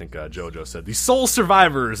match. I think JoJo said, the sole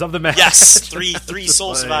survivors of the match. Yes, three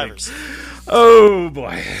sole survivors. Oh,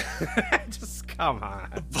 boy. Just come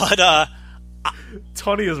on. But,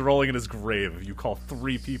 Tony is rolling in his grave if you call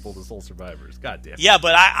 3 people the sole survivors. God damn. Yeah,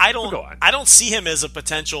 but I don't see him as a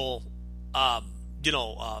potential,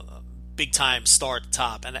 big time star at the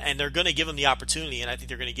top, and they're going to give him the opportunity, and I think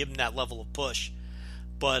they're going to give him that level of push.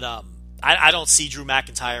 But I don't see Drew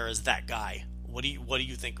McIntyre as that guy. What do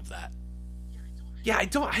you think of that? Yeah, I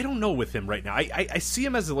don't know with him right now. I see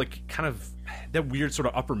him as kind of that weird sort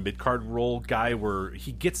of upper mid-card role guy where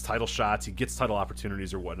he gets title shots, he gets title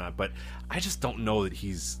opportunities or whatnot, but I just don't know that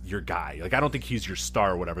he's your guy. I don't think he's your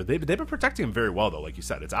star or whatever. They've been protecting him very well, though, like you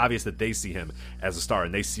said. It's obvious that they see him as a star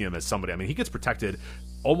and they see him as somebody. He gets protected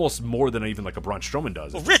almost more than even a Braun Strowman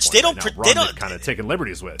does. Well, Rich, they don't kind of taking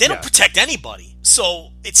liberties with. They don't protect anybody, so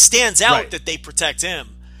it stands out that they protect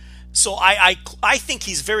him. So I think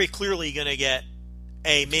he's very clearly going to get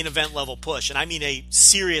a main event level push, and I mean a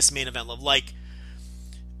serious main event level,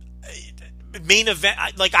 main event.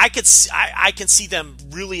 I can see them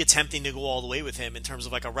really attempting to go all the way with him in terms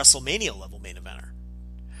of a WrestleMania level main eventer.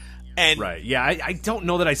 And right, yeah, I don't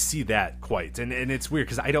know that I see that quite, and it's weird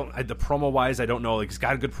because the promo wise, I don't know. He's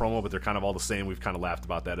got a good promo, but they're kind of all the same. We've kind of laughed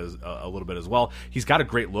about that as a little bit as well. He's got a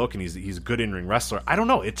great look, and he's a good in-ring wrestler. I don't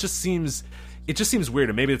know. It just seems weird,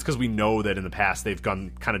 and maybe it's because we know that in the past they've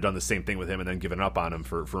kind of done the same thing with him and then given up on him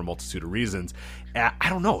for a multitude of reasons. I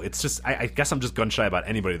don't know. It's just I guess I'm just gun shy about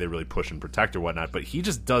anybody they really push and protect or whatnot. But he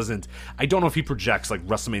just doesn't. I don't know if he projects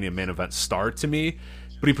WrestleMania main event star to me.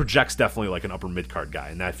 But he projects definitely an upper mid-card guy,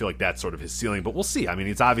 and I feel like that's sort of his ceiling. But we'll see.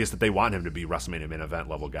 It's obvious that they want him to be WrestleMania main event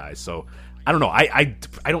level guy. So I don't know. I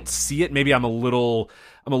don't see it. Maybe I'm a little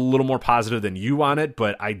more positive than you on it,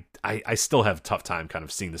 but I still have a tough time kind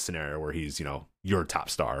of seeing the scenario where he's your top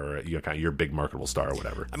star or your big marketable star or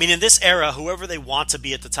whatever. In this era, whoever they want to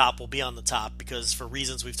be at the top will be on the top because for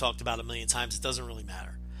reasons we've talked about a million times, it doesn't really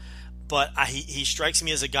matter. But he strikes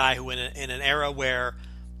me as a guy who in an era where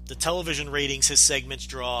the television ratings his segments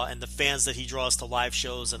draw and the fans that he draws to live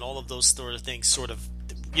shows and all of those sort of things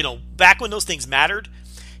back when those things mattered,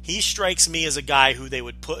 he strikes me as a guy who they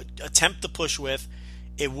would attempt to push with.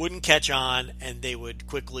 It wouldn't catch on and they would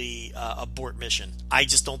quickly abort mission. I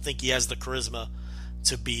just don't think he has the charisma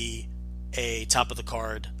to be a top of the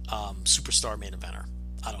card superstar main eventer.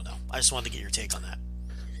 I don't know. I just wanted to get your take on that.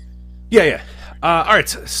 Yeah. All right,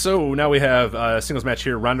 so now we have a singles match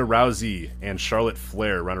here. Ronda Rousey and Charlotte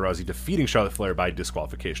Flair. Ronda Rousey defeating Charlotte Flair by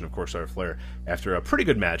disqualification. Of course, Charlotte Flair, after a pretty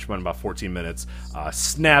good match, went about 14 minutes,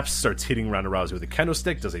 snaps, starts hitting Ronda Rousey with a kendo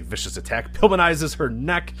stick, does a vicious attack, Pillmanizes her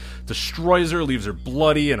neck, destroys her, leaves her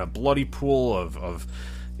bloody in a bloody pool of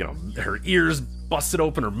her ears busted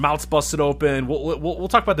open, her mouth's busted open. We'll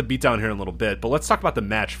talk about the beatdown here in a little bit, but let's talk about the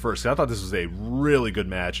match first. I thought this was a really good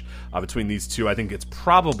match between these two. I think it's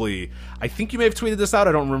probably, I think you may have tweeted this out.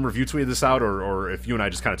 I don't remember if you tweeted this out or if you and I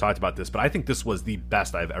just kind of talked about this, but I think this was the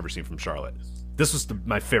best I've ever seen from Charlotte. This was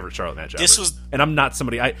my favorite Charlotte match ever. And I'm not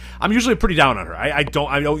somebody, I'm usually pretty down on her. I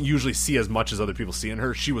don't usually see as much as other people see in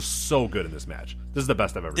her. She was so good in this match. This is the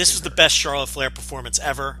best I've ever seen. This was the best Charlotte Flair performance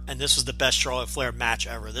ever, and this was the best Charlotte Flair match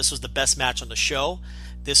ever. This was the best match on the show.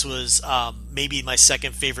 This was maybe my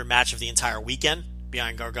second favorite match of the entire weekend,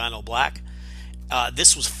 behind Gargano Black.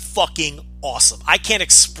 This was fucking awesome. I can't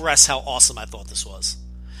express how awesome I thought this was.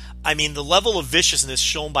 I mean, the level of viciousness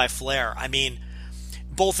shown by Flair, I mean,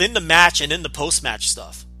 both in the match and in the post-match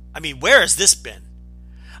stuff. I mean, where has this been?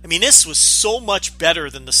 I mean, this was so much better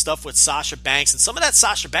than the stuff with Sasha Banks, and some of that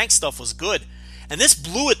Sasha Banks stuff was good, and this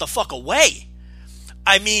blew it the fuck away.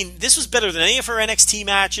 I mean, this was better than any of her NXT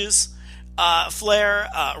matches. Flair,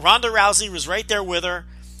 Ronda Rousey was right there with her.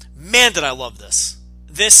 Man, did I love this.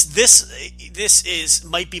 This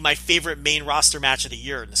might be my favorite main roster match of the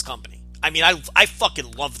year in this company. I mean, I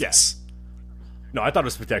fucking love this. No, I thought it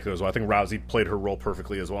was spectacular as well. I think Rousey played her role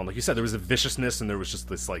perfectly as well. And like you said, there was a viciousness and there was just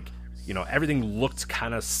this, like, everything looked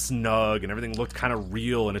kind of snug and everything looked kind of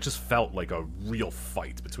real, and it just felt like a real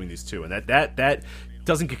fight between these two. And that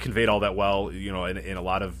doesn't get conveyed all that well, in a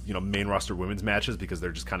lot of, main roster women's matches, because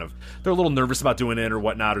they're a little nervous about doing it or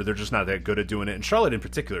whatnot, or they're just not that good at doing it. And Charlotte in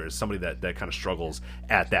particular is somebody that kind of struggles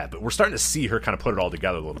at that. But we're starting to see her kind of put it all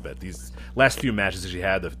together a little bit. These last few matches that she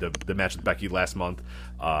had, the match with Becky last month,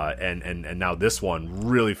 and now this one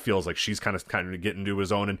really feels like she's kind of getting into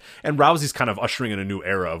his own, and Rousey's kind of ushering in a new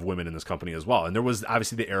era of women in this company as well. And there was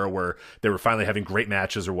obviously the era where they were finally having great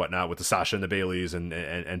matches or whatnot with the Sasha and the Baileys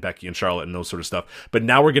and Becky and Charlotte and those sort of stuff. But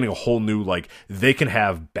now we're getting a whole new, like, they can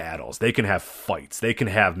have battles, they can have fights, they can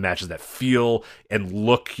have matches that feel and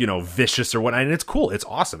look, vicious or whatnot, and it's cool, it's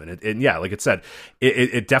awesome. And yeah, like it said,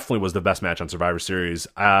 it definitely was the best match on Survivor Series.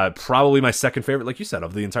 Probably my second favorite, like you said,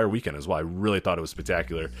 of the entire weekend as well. I really thought it was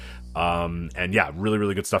spectacular. And yeah, really,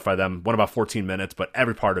 really good stuff by them. Went about 14 minutes, but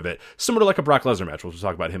every part of it, similar to like a Brock Lesnar match. We'll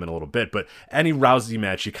talk about him in a little bit, but any Rousey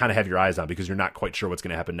match, you kind of have your eyes on, because you're not quite sure what's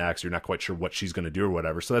going to happen next. You're not quite sure what she's going to do or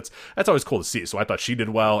whatever. So that's always cool to see. So I thought she did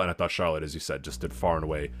well, and I thought Charlotte, as you said, just did far and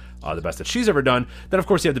away the best that she's ever done. Then, of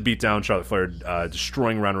course, you had the beatdown, Charlotte Flair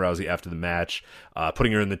destroying Ronda Rousey after the match,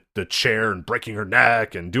 putting her in the chair and breaking her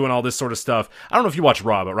neck and doing all this sort of stuff. I don't know if you watched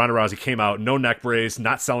Raw, but Ronda Rousey came out, no neck brace,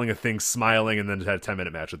 not selling a thing, smiling, and then had a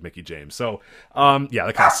 10-minute match with Mickie James. So, yeah,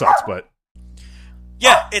 that kind of sucks, but...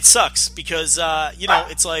 Yeah, it sucks, because,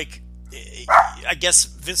 it's like, I guess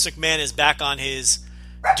Vince McMahon is back on his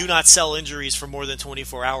do not sell injuries for more than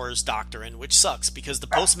 24 hours doctrine, which sucks, because the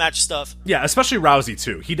post-match stuff... Yeah, especially Rousey,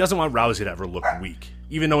 too. He doesn't want Rousey to ever look weak.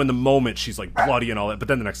 Even though in the moment she's like bloody and all that, but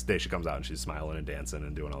then the next day she comes out and she's smiling and dancing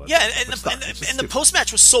and doing all that. Yeah, and the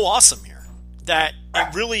post-match was so awesome here that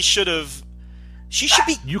it really should have... She should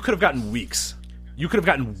be... You could have gotten weeks. You could have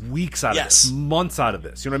gotten weeks out of this, months out of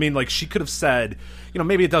this. You know what I mean? Like, she could have said,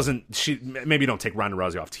 maybe maybe don't take Ronda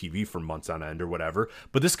Rousey off TV for months on end or whatever,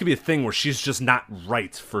 but this could be a thing where she's just not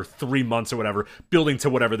right for 3 months or whatever, building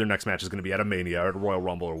to whatever their next match is going to be at a Mania or at a Royal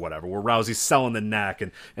Rumble or whatever, where Rousey's selling the neck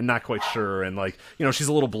and not quite sure, and like, she's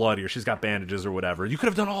a little bloody or she's got bandages or whatever. You could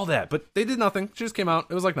have done all that, but they did nothing. She just came out.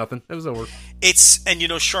 It was like nothing. It was over.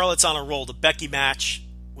 And Charlotte's on a roll. The Becky match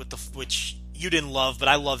which you didn't love, but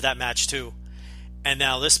I love that match too. And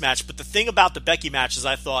now this match. But the thing about the Becky match is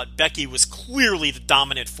I thought Becky was clearly the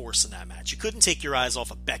dominant force in that match. You couldn't take your eyes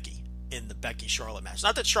off of Becky in the Becky-Charlotte match.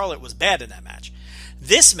 Not that Charlotte was bad in that match.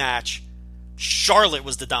 This match, Charlotte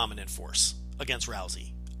was the dominant force against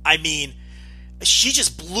Rousey. I mean, she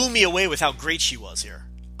just blew me away with how great she was here.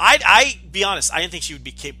 I be honest, I didn't think she would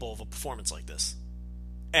be capable of a performance like this.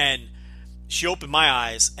 And she opened my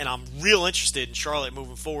eyes, and I'm real interested in Charlotte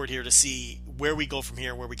moving forward here to see where we go from here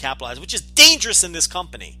and where we capitalize, which is dangerous in this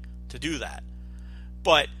company to do that.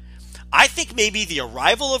 But I think maybe the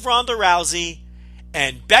arrival of Ronda Rousey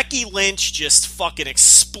and Becky Lynch just fucking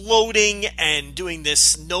exploding and doing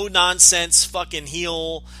this no-nonsense fucking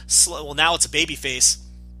heel, well, now it's a babyface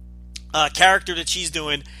character that she's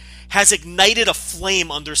doing, has ignited a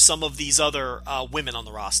flame under some of these other women on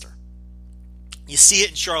the roster. You see it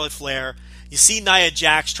in Charlotte Flair. You see Nia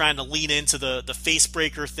Jax trying to lean into the face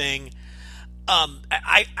breaker thing.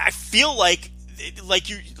 I feel like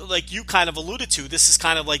you kind of alluded to, this is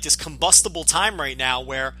kind of like this combustible time right now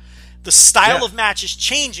where the style of match is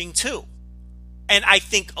changing too. And I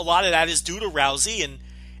think a lot of that is due to Rousey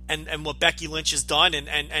and what Becky Lynch has done,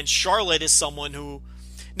 and Charlotte is someone who...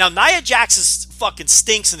 Now, Nia Jax is fucking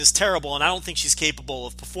stinks and is terrible, and I don't think she's capable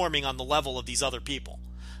of performing on the level of these other people.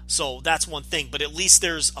 So that's one thing, but at least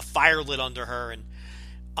there's a fire lit under her, and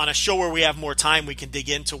on a show where we have more time, we can dig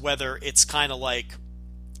into whether it's kind of like,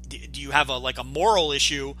 do you have a moral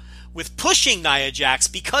issue with pushing Nia Jax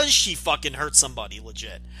because she fucking hurt somebody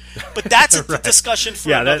legit? But that's a right. discussion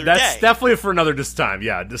for another that's day. definitely for another time.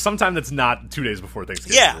 Yeah, sometime that's not 2 days before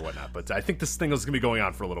Thanksgiving or whatnot. But I think this thing is going to be going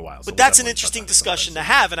on for a little while. But that's an interesting discussion to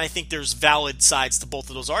have, and I think there's valid sides to both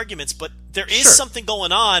of those arguments. But there is something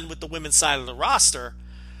going on with the women's side of the roster,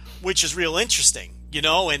 which is real interesting,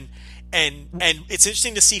 and it's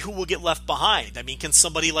interesting to see who will get left behind. I mean, can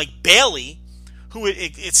somebody like Bayley, who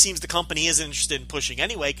it seems the company isn't interested in pushing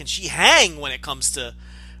anyway, can she hang when it comes to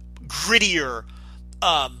grittier,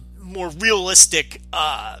 more realistic,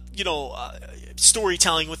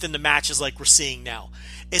 storytelling within the matches like we're seeing now?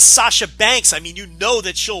 Is Sasha Banks, I mean,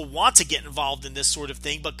 that she'll want to get involved in this sort of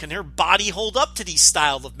thing, but can her body hold up to these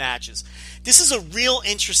style of matches? This is a real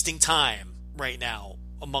interesting time right now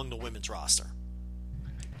among the women's roster.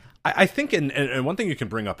 I think, and one thing you can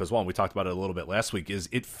bring up as well, and we talked about it a little bit last week, is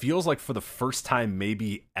it feels like for the first time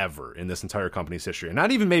maybe ever in this entire company's history, and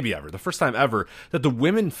not even maybe ever, the first time ever, that the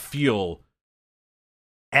women feel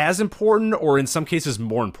as important, or in some cases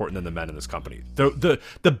more important than the men in this company.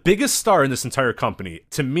 The biggest star in this entire company,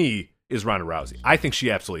 to me, is Ronda Rousey. I think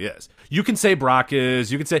she absolutely is. You can say Brock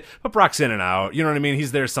is, but Brock's in and out. You know what I mean?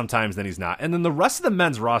 He's there sometimes, then he's not. And then the rest of the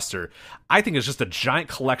men's roster, I think, is just a giant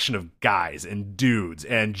collection of guys and dudes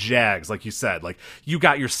and jags, like you said. Like, you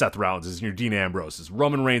got your Seth Rollinses and your Dean Ambroses.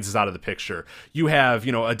 Roman Reigns is out of the picture. You have,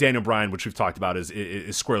 a Daniel Bryan, which we've talked about,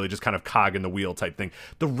 is squarely just kind of cog in the wheel type thing.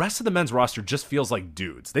 The rest of the men's roster just feels like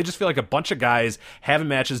dudes. They just feel like a bunch of guys having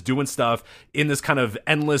matches, doing stuff in this kind of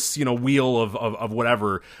endless, wheel of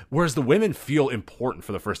whatever. Whereas the women feel important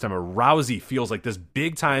for the first time. Rousey feels like this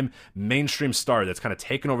big-time mainstream star that's kind of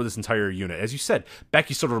taken over this entire unit. As you said,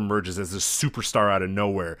 Becky sort of emerges as this superstar out of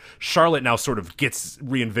nowhere. Charlotte now sort of gets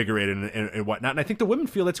reinvigorated and whatnot. And I think the women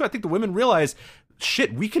feel that too. I think the women realize,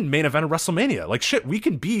 shit, we can main event a WrestleMania. Like, shit, we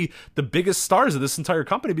can be the biggest stars of this entire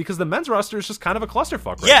company because the men's roster is just kind of a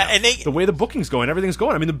clusterfuck right now. And the way the booking's going, everything's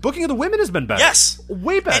going. I mean, the booking of the women has been better. Yes.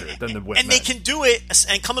 Way better than the women. And they can do it,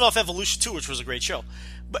 and coming off Evolution 2, which was a great show.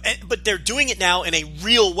 But they're doing it now in a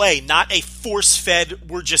real way, not a force-fed,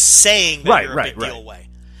 we're just saying that you're a big deal way.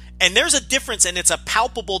 And there's a difference, and it's a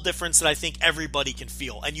palpable difference that I think everybody can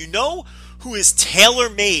feel. And who is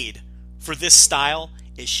tailor-made for this style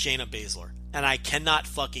is Shayna Baszler. And I cannot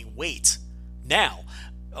fucking wait. Now,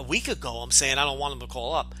 a week ago, I'm saying I don't want him to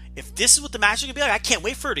call up. If this is what the match is going to be like, I can't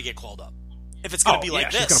wait for her to get called up. If it's going to be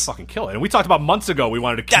like this, she's going to fucking kill it. And we talked about months ago, we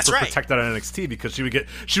wanted to keep her protected on NXT because she would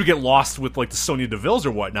get lost with like the Sonya Deville's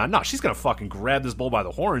or whatnot. No, she's going to fucking grab this bull by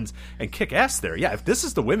the horns and kick ass there. Yeah, if this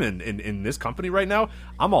is the women in this company right now,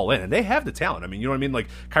 I'm all in. And they have the talent. I mean, you know what I mean? Like,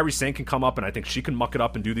 Kairi Sane can come up, and I think she can muck it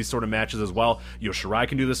up and do these sort of matches as well. Io Shirai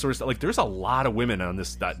can do this sort of stuff. Like, there's a lot of women on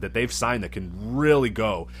this that they've signed that can really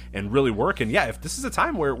go and really work. And yeah, if this is a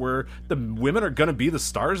time where the women are going to be the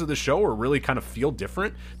stars of the show or really kind of feel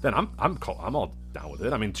different, then I'm all down with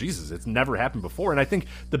it. I mean, Jesus, it's never happened before. And I think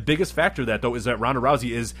the biggest factor of that, though, is that Ronda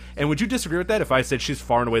Rousey is, and would you disagree with that if I said she's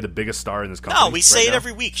far and away the biggest star in this company? No, we say it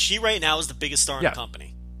every week. She right now is the biggest star in the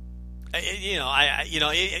company.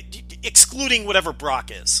 Excluding whatever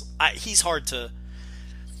Brock is. He's hard to...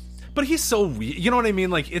 But he's so weird. You know what I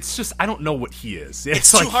mean? Like, it's just, I don't know what he is.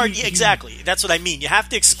 It's like too hard. Exactly. That's what I mean. You have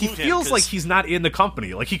to exclude him. He feels like he's not in the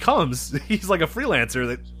company. Like, he's like a freelancer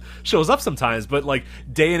that shows up sometimes, but like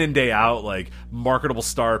day in and day out, like marketable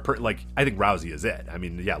star. I think Rousey is it. I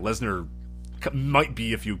mean, yeah, Lesnar might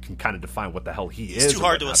be if you can kind of define what the hell he is. It's too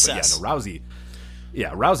hard to assess. But yeah, no, Rousey.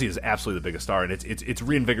 Yeah, Rousey is absolutely the biggest star, and it's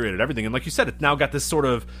reinvigorated everything. And like you said, it's now got this sort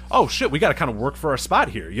of, oh shit, we got to kind of work for our spot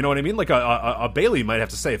here. You know what I mean? Like a Bayley might have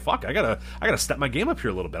to say, fuck, I gotta step my game up here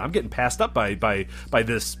a little bit. I'm getting passed up by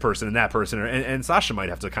this person and that person, and Sasha might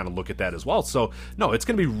have to kind of look at that as well. So no, it's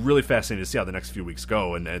going to be really fascinating to see how the next few weeks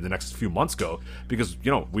go and the next few months go, because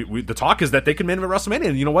we the talk is that they can main event WrestleMania,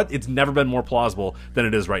 and you know what? It's never been more plausible than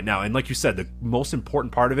it is right now. And like you said, the most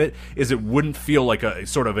important part of it is it wouldn't feel like a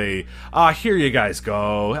sort of a here you guys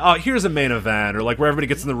go. Oh, here's a main event, or like where everybody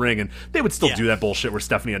gets in the ring, and they would still do that bullshit where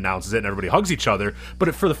Stephanie announces it and everybody hugs each other. But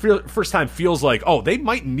it, for the first time, feels like, oh, they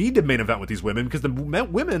might need to main event with these women because the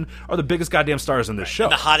women are the biggest goddamn stars in this show,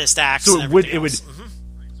 and the hottest acts. So and it would,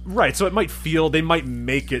 right? So it might feel, they might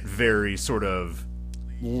make it very sort of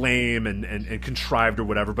lame and contrived or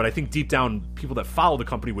whatever, but I think deep down people that follow the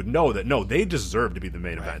company would know that no, they deserve to be the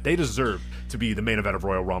main event. They deserve to be the main event of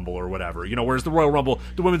Royal Rumble or whatever, whereas the Royal Rumble,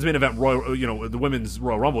 the women's main event, the women's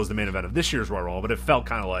Royal Rumble is the main event of this year's Royal Rumble, but it felt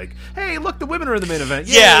kind of like, hey, look, the women are in the main event.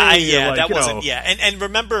 That wasn't and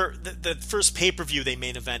remember the first pay-per-view they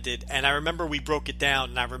main evented, and I remember we broke it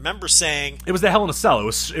down, and I remember saying it was the Hell in a Cell.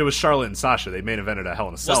 It was Charlotte and Sasha. They main evented a Hell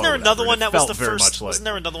in a Cell. Wasn't there another one that was the first? Wasn't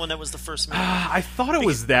there another one that was the first main event? I thought it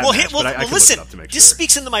was that. Listen, this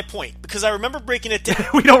speaks into my point because I remember breaking it down.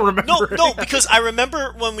 We don't remember. No, because I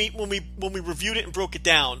remember when we reviewed it and broke it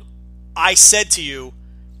down, I said to you,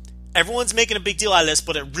 everyone's making a big deal out of this,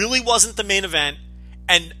 but it really wasn't the main event.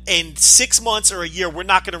 And in 6 months or a year, we're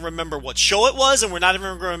not going to remember what show it was, and we're not even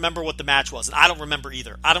going to remember what the match was. And I don't remember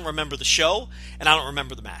either. I don't remember the show, and I don't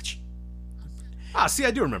remember the match. See,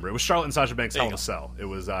 I do remember. It was Charlotte and Sasha Banks Hell in a Cell. It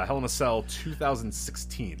was Hell in a Cell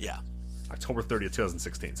 2016. Yeah. October 30th,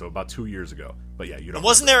 2016, so about 2 years ago. But yeah, you don't.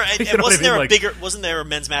 Wasn't there a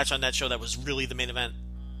men's match on that show that was really the main event?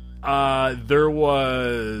 There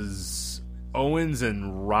was Owens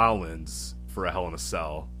and Rollins for a Hell in a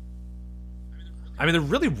Cell. I mean, there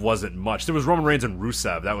really wasn't much. There was Roman Reigns and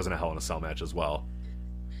Rusev. That wasn't a Hell in a Cell match as well.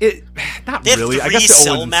 Not really. I guess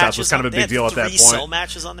the Owens and Seth was kind of a big deal at that point. 3 cell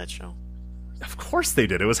matches on that show. Of course they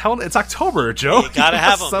did. It was It's October, Joe. You gotta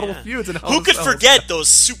have them. Settle feuds. And who could forget those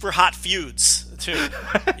super hot feuds too?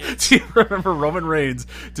 Yeah. Do you remember Roman Reigns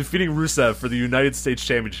defeating Rusev for the United States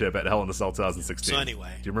Championship at Hell in a Cell 2016? So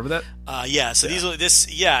anyway, do you remember that? Yeah. So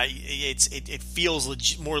it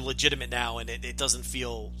feels more legitimate now, and it doesn't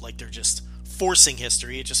feel like they're just forcing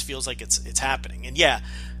history. It just feels like it's happening. And yeah,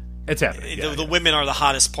 it's happening. The women are the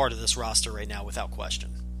hottest part of this roster right now, without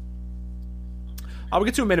question. We'll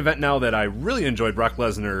get to a main event now that I really enjoyed. Brock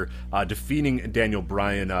Lesnar defeating Daniel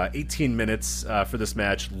Bryan. 18 minutes for this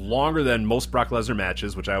match. Longer than most Brock Lesnar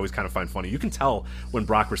matches, which I always kind of find funny. You can tell when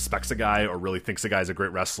Brock respects a guy or really thinks a guy's a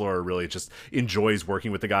great wrestler or really just enjoys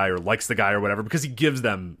working with the guy or likes the guy or whatever because he gives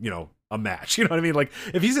them, a match. You know what I mean? Like,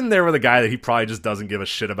 if he's in there with a guy that he probably just doesn't give a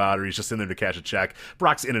shit about or he's just in there to cash a check,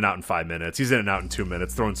 Brock's in and out in 5 minutes. He's in and out in 2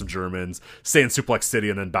 minutes, throwing some Germans, saying Suplex City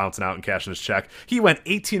and then bouncing out and cashing his check. He went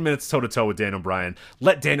 18 minutes toe-to-toe with Daniel Bryan,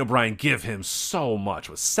 let Daniel Bryan give him so much,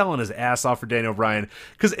 was selling his ass off for Daniel Bryan,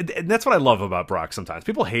 and that's what I love about Brock sometimes.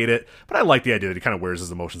 People hate it, but I like the idea that he kind of wears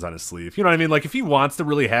his emotions on his sleeve. You know what I mean? Like, if he wants to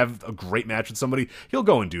really have a great match with somebody, he'll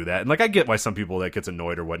go and do that. And, like, I get why some people that gets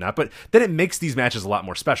annoyed or whatnot, but then it makes these matches a lot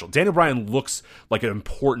more special. Daniel Bryan looks like an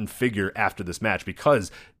important figure after this match because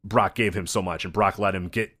Brock gave him so much and Brock let him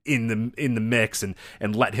get in the mix and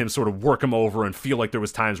let him sort of work him over and feel like there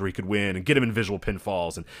was times where he could win and get him in visual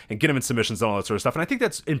pinfalls and get him in submissions and all that sort of stuff. And I think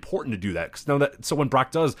that's important to do that. So when Brock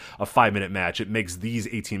does a 5-minute match, it makes these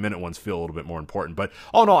 18-minute ones feel a little bit more important. But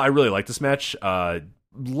all in all, I really like this match.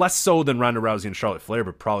 Less so than Ronda Rousey and Charlotte Flair,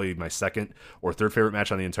 but probably my second or third favorite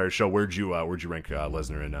match on the entire show. Where'd you rank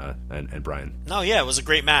Lesnar and Bryan? No, yeah, it was a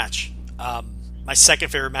great match. My second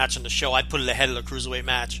favorite match on the show, I'd put it ahead of the Cruiserweight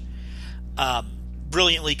match.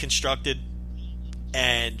 Brilliantly constructed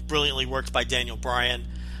and brilliantly worked by Daniel Bryan.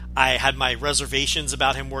 I had my reservations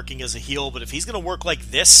about him working as a heel, but if he's going to work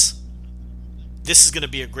like this is going to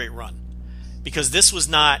be a great run. Because this was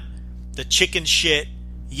not the chicken shit,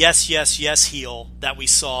 yes heel that we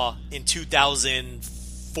saw in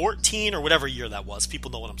 2014 or whatever year that was. People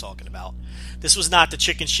know what I'm talking about. This was not the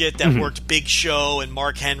chicken shit that worked Big Show and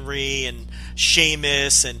Mark Henry and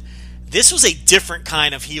Sheamus, and this was a different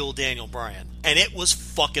kind of heel Daniel Bryan, and it was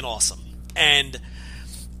fucking awesome. And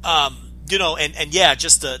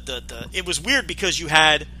just the it was weird because you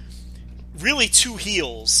had really two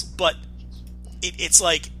heels, but it's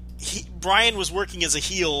like Bryan was working as a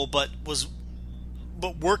heel, but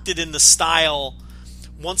worked it in the style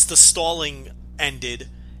once the stalling ended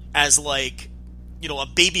as like, a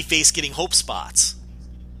babyface getting hope spots,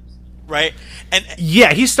 right? And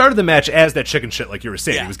yeah, he started the match as that chicken shit, like you were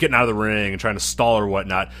saying. Yeah. He was getting out of the ring and trying to stall or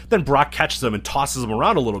whatnot. Then Brock catches him and tosses him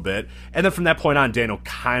around a little bit, and then from that point on, Daniel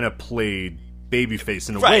kind of played babyface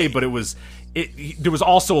in a way, but there was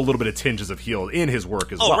also a little bit of tinges of heel in his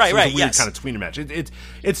work as well. Right, so it was a weird kind of tweener match.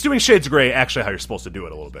 It's doing Shades of Grey actually how you're supposed to do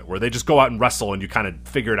it a little bit, where they just go out and wrestle and you kind of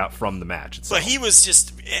figure it out from the match itself. But he was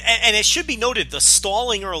just, and it should be noted, the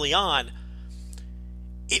stalling early on,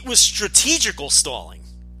 it was strategical stalling.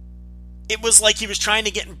 It was like he was trying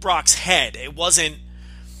to get in Brock's head. It wasn't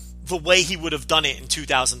the way he would have done it in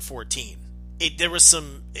 2014.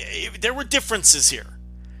 There were differences here.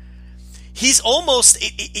 He's almost,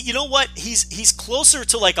 you know what? He's closer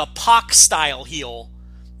to like a Pac style heel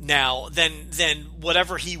now than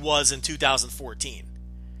whatever he was in 2014.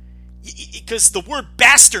 Because the word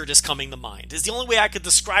bastard is coming to mind. Is the only way I could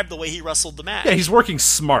describe the way he wrestled the match. Yeah, he's working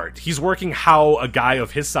smart. He's working how a guy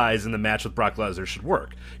of his size in the match with Brock Lesnar should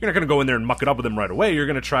work. You're not going to go in there and muck it up with him right away. You're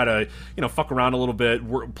going to try to, fuck around a little bit,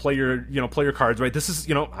 play your cards right. This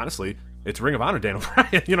is, honestly, it's Ring of Honor Daniel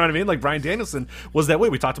Bryan. You know what I mean? Like Bryan Danielson was that way.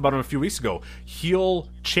 We talked about him a few weeks ago. Heel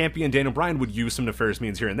champion Daniel Bryan would use some nefarious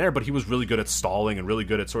means here and there, but he was really good at stalling and really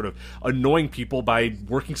good at sort of annoying people by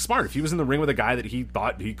working smart. If he was in the ring with a guy that he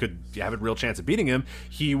thought he could have a real chance of beating him,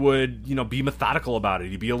 he would, be methodical about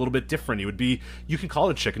it. He'd be a little bit different. He would be, you can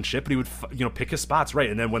call it chicken shit, but he would, pick his spots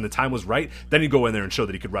right. And then when the time was right, then he'd go in there and show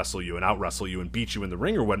that he could wrestle you and out-wrestle you and beat you in the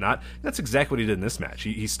ring or whatnot. And that's exactly what he did in this match.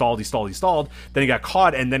 He stalled. Then he got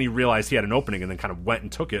caught, and then he realized he had an opening and then kind of went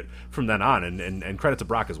and took it from then on. And credit to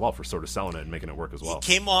Brock as well for sort of selling it and making it work as well. He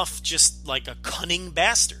came off just like a cunning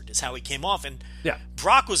bastard is how he came off. And yeah,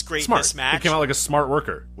 Brock was great smart. In this match. He came out like a smart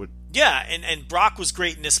worker. Yeah, and Brock was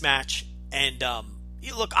great in this match. And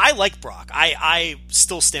look, I like Brock. I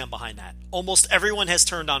still stand behind that. Almost everyone has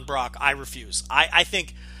turned on Brock. I refuse. I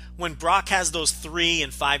think when Brock has those 3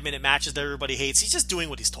 and 5 minute matches that everybody hates, he's just doing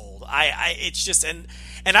what he's told. It's just and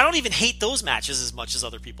I don't even hate those matches as much as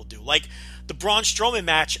other people do. Like the Braun Strowman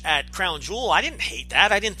match at Crown Jewel, I didn't hate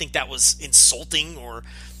that. I didn't think that was insulting or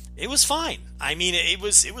it was fine. I mean, it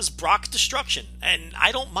was Brock destruction, and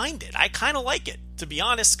I don't mind it. I kind of like it, to be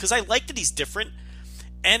honest, because I like that he's different,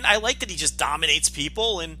 and I like that he just dominates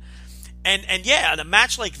people. And yeah, in a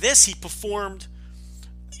match like this, he performed.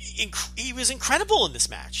 He was incredible in this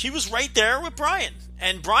match. He was right there with Bryan,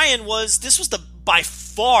 and this was by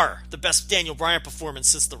far the best Daniel Bryan performance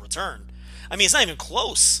since the return. I mean, it's not even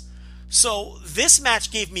close. So this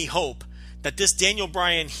match gave me hope that this Daniel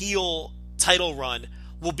Bryan heel title run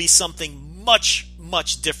will be something much,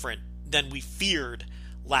 much different than we feared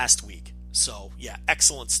last week. So yeah,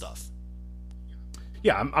 excellent stuff.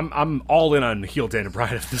 Yeah, I'm all in on heel Daniel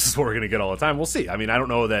Bryan if this is what we're going to get all the time. We'll see. I mean, I don't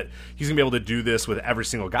know that he's going to be able to do this with every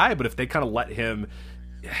single guy, but if they kind of let him,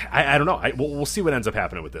 I don't know. We'll see what ends up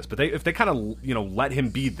happening with this. But if they kind of let him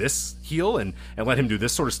be this heel and let him do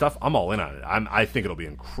this sort of stuff, I'm all in on it. I think it'll be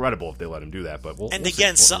incredible if they let him do that. But we'll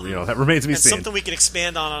again, see. That remains to be seen. Something we can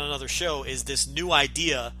expand on another show is this new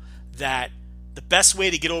idea that the best way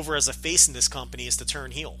to get over as a face in this company is to turn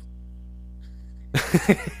heel.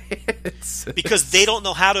 Because they don't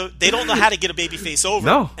know how to get a babyface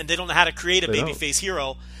over, and they don't know how to create a babyface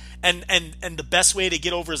hero, and the best way to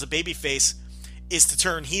get over as a babyface is to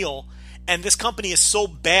turn heel. And this company is so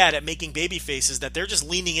bad at making babyfaces that they're just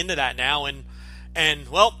leaning into that now, and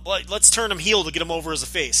well, let's turn them heel to get them over as a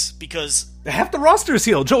face, because half the roster is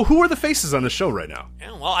heel. Joe, who are the faces on the show right now?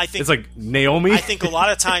 Yeah, well, I think it's like Naomi. I think a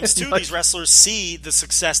lot of times too, these wrestlers see the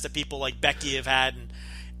success that people like Becky have had,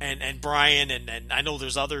 and Bryan, and I know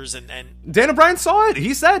there's others, and Daniel Bryan saw it.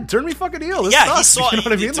 He said, "Turn me fucking heel." This sucks. He saw. You know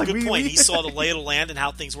what I mean? It's a good point. He saw the lay of the land and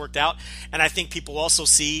how things worked out, and I think people also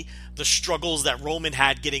see the struggles that Roman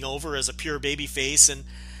had getting over as a pure baby face, and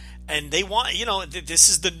they want, this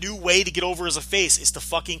is the new way to get over as a face, is to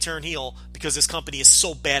fucking turn heel, because this company is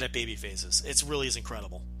so bad at baby faces. It really is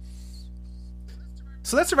incredible.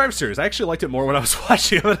 So that's Survivor Series. I actually liked it more when I was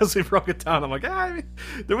watching it as we broke it down. I'm like,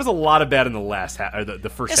 there was a lot of bad in the last half, or the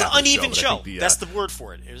first half. It's an uneven show. The, that's the word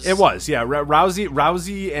for it. It was, yeah.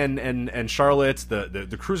 Rousey and Charlotte,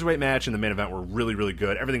 the cruiserweight match and the main event were really, really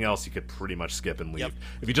good. Everything else you could pretty much skip and leave. Yep.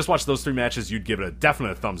 If you just watch those 3 matches, you'd give it a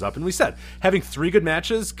definite thumbs up. And we said having 3 good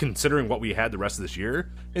matches, considering what we had the rest of this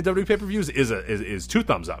year in WWE pay-per-views, is 2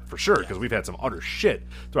 thumbs up for sure, because we've had some utter shit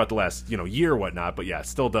throughout the last year or whatnot. But yeah, it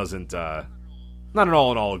still doesn't. Not an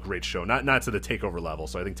all-in-all a great show, not to the TakeOver level.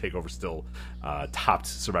 So I think TakeOver still topped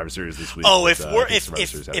Survivor Series this week. Oh, Survivor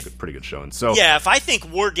Series had a pretty good showing. So yeah, if I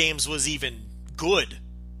think War Games was even good,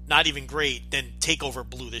 not even great, then TakeOver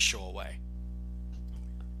blew this show away.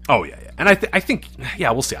 Oh yeah, and I think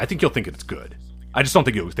we'll see. I think you'll think it's good. I just don't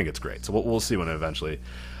think you'll think it's great. So we'll see when it eventually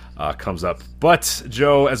comes up. But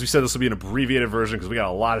Joe, as we said, this will be an abbreviated version because we got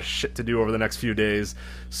a lot of shit to do over the next few days.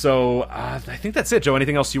 So I think that's it, Joe.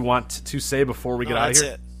 Anything else you want to say before we get out of here?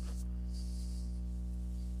 That's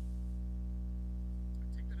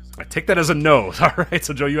it. I take that as a no. All right,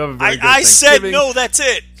 so Joe, you have a very good I said no, that's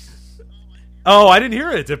it. Oh, I didn't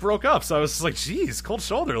hear it. It broke up, so I was just like, "Geez, cold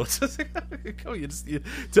shoulder." Let's just go.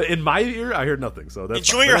 In my ear, I heard nothing. So that's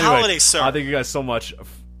enjoy your holiday, sir. Thank you guys so much.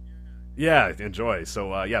 Yeah, enjoy.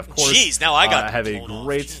 So, of course. Jeez, now I got have a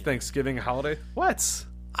great Thanksgiving holiday. What?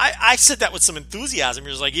 I said that with some enthusiasm.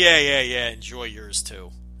 You're just like, yeah, enjoy yours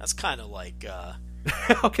too. That's kind of like...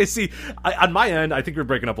 Okay, see, on my end, I think you're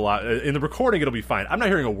breaking up a lot. In the recording, it'll be fine. I'm not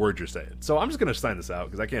hearing a word you're saying, so I'm just going to sign this out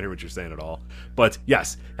because I can't hear what you're saying at all. But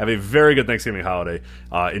yes, have a very good Thanksgiving holiday.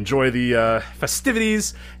 Enjoy the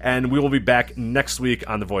festivities, and we will be back next week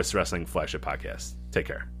on the Voice of Wrestling Flagship Podcast. Take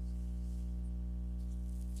care.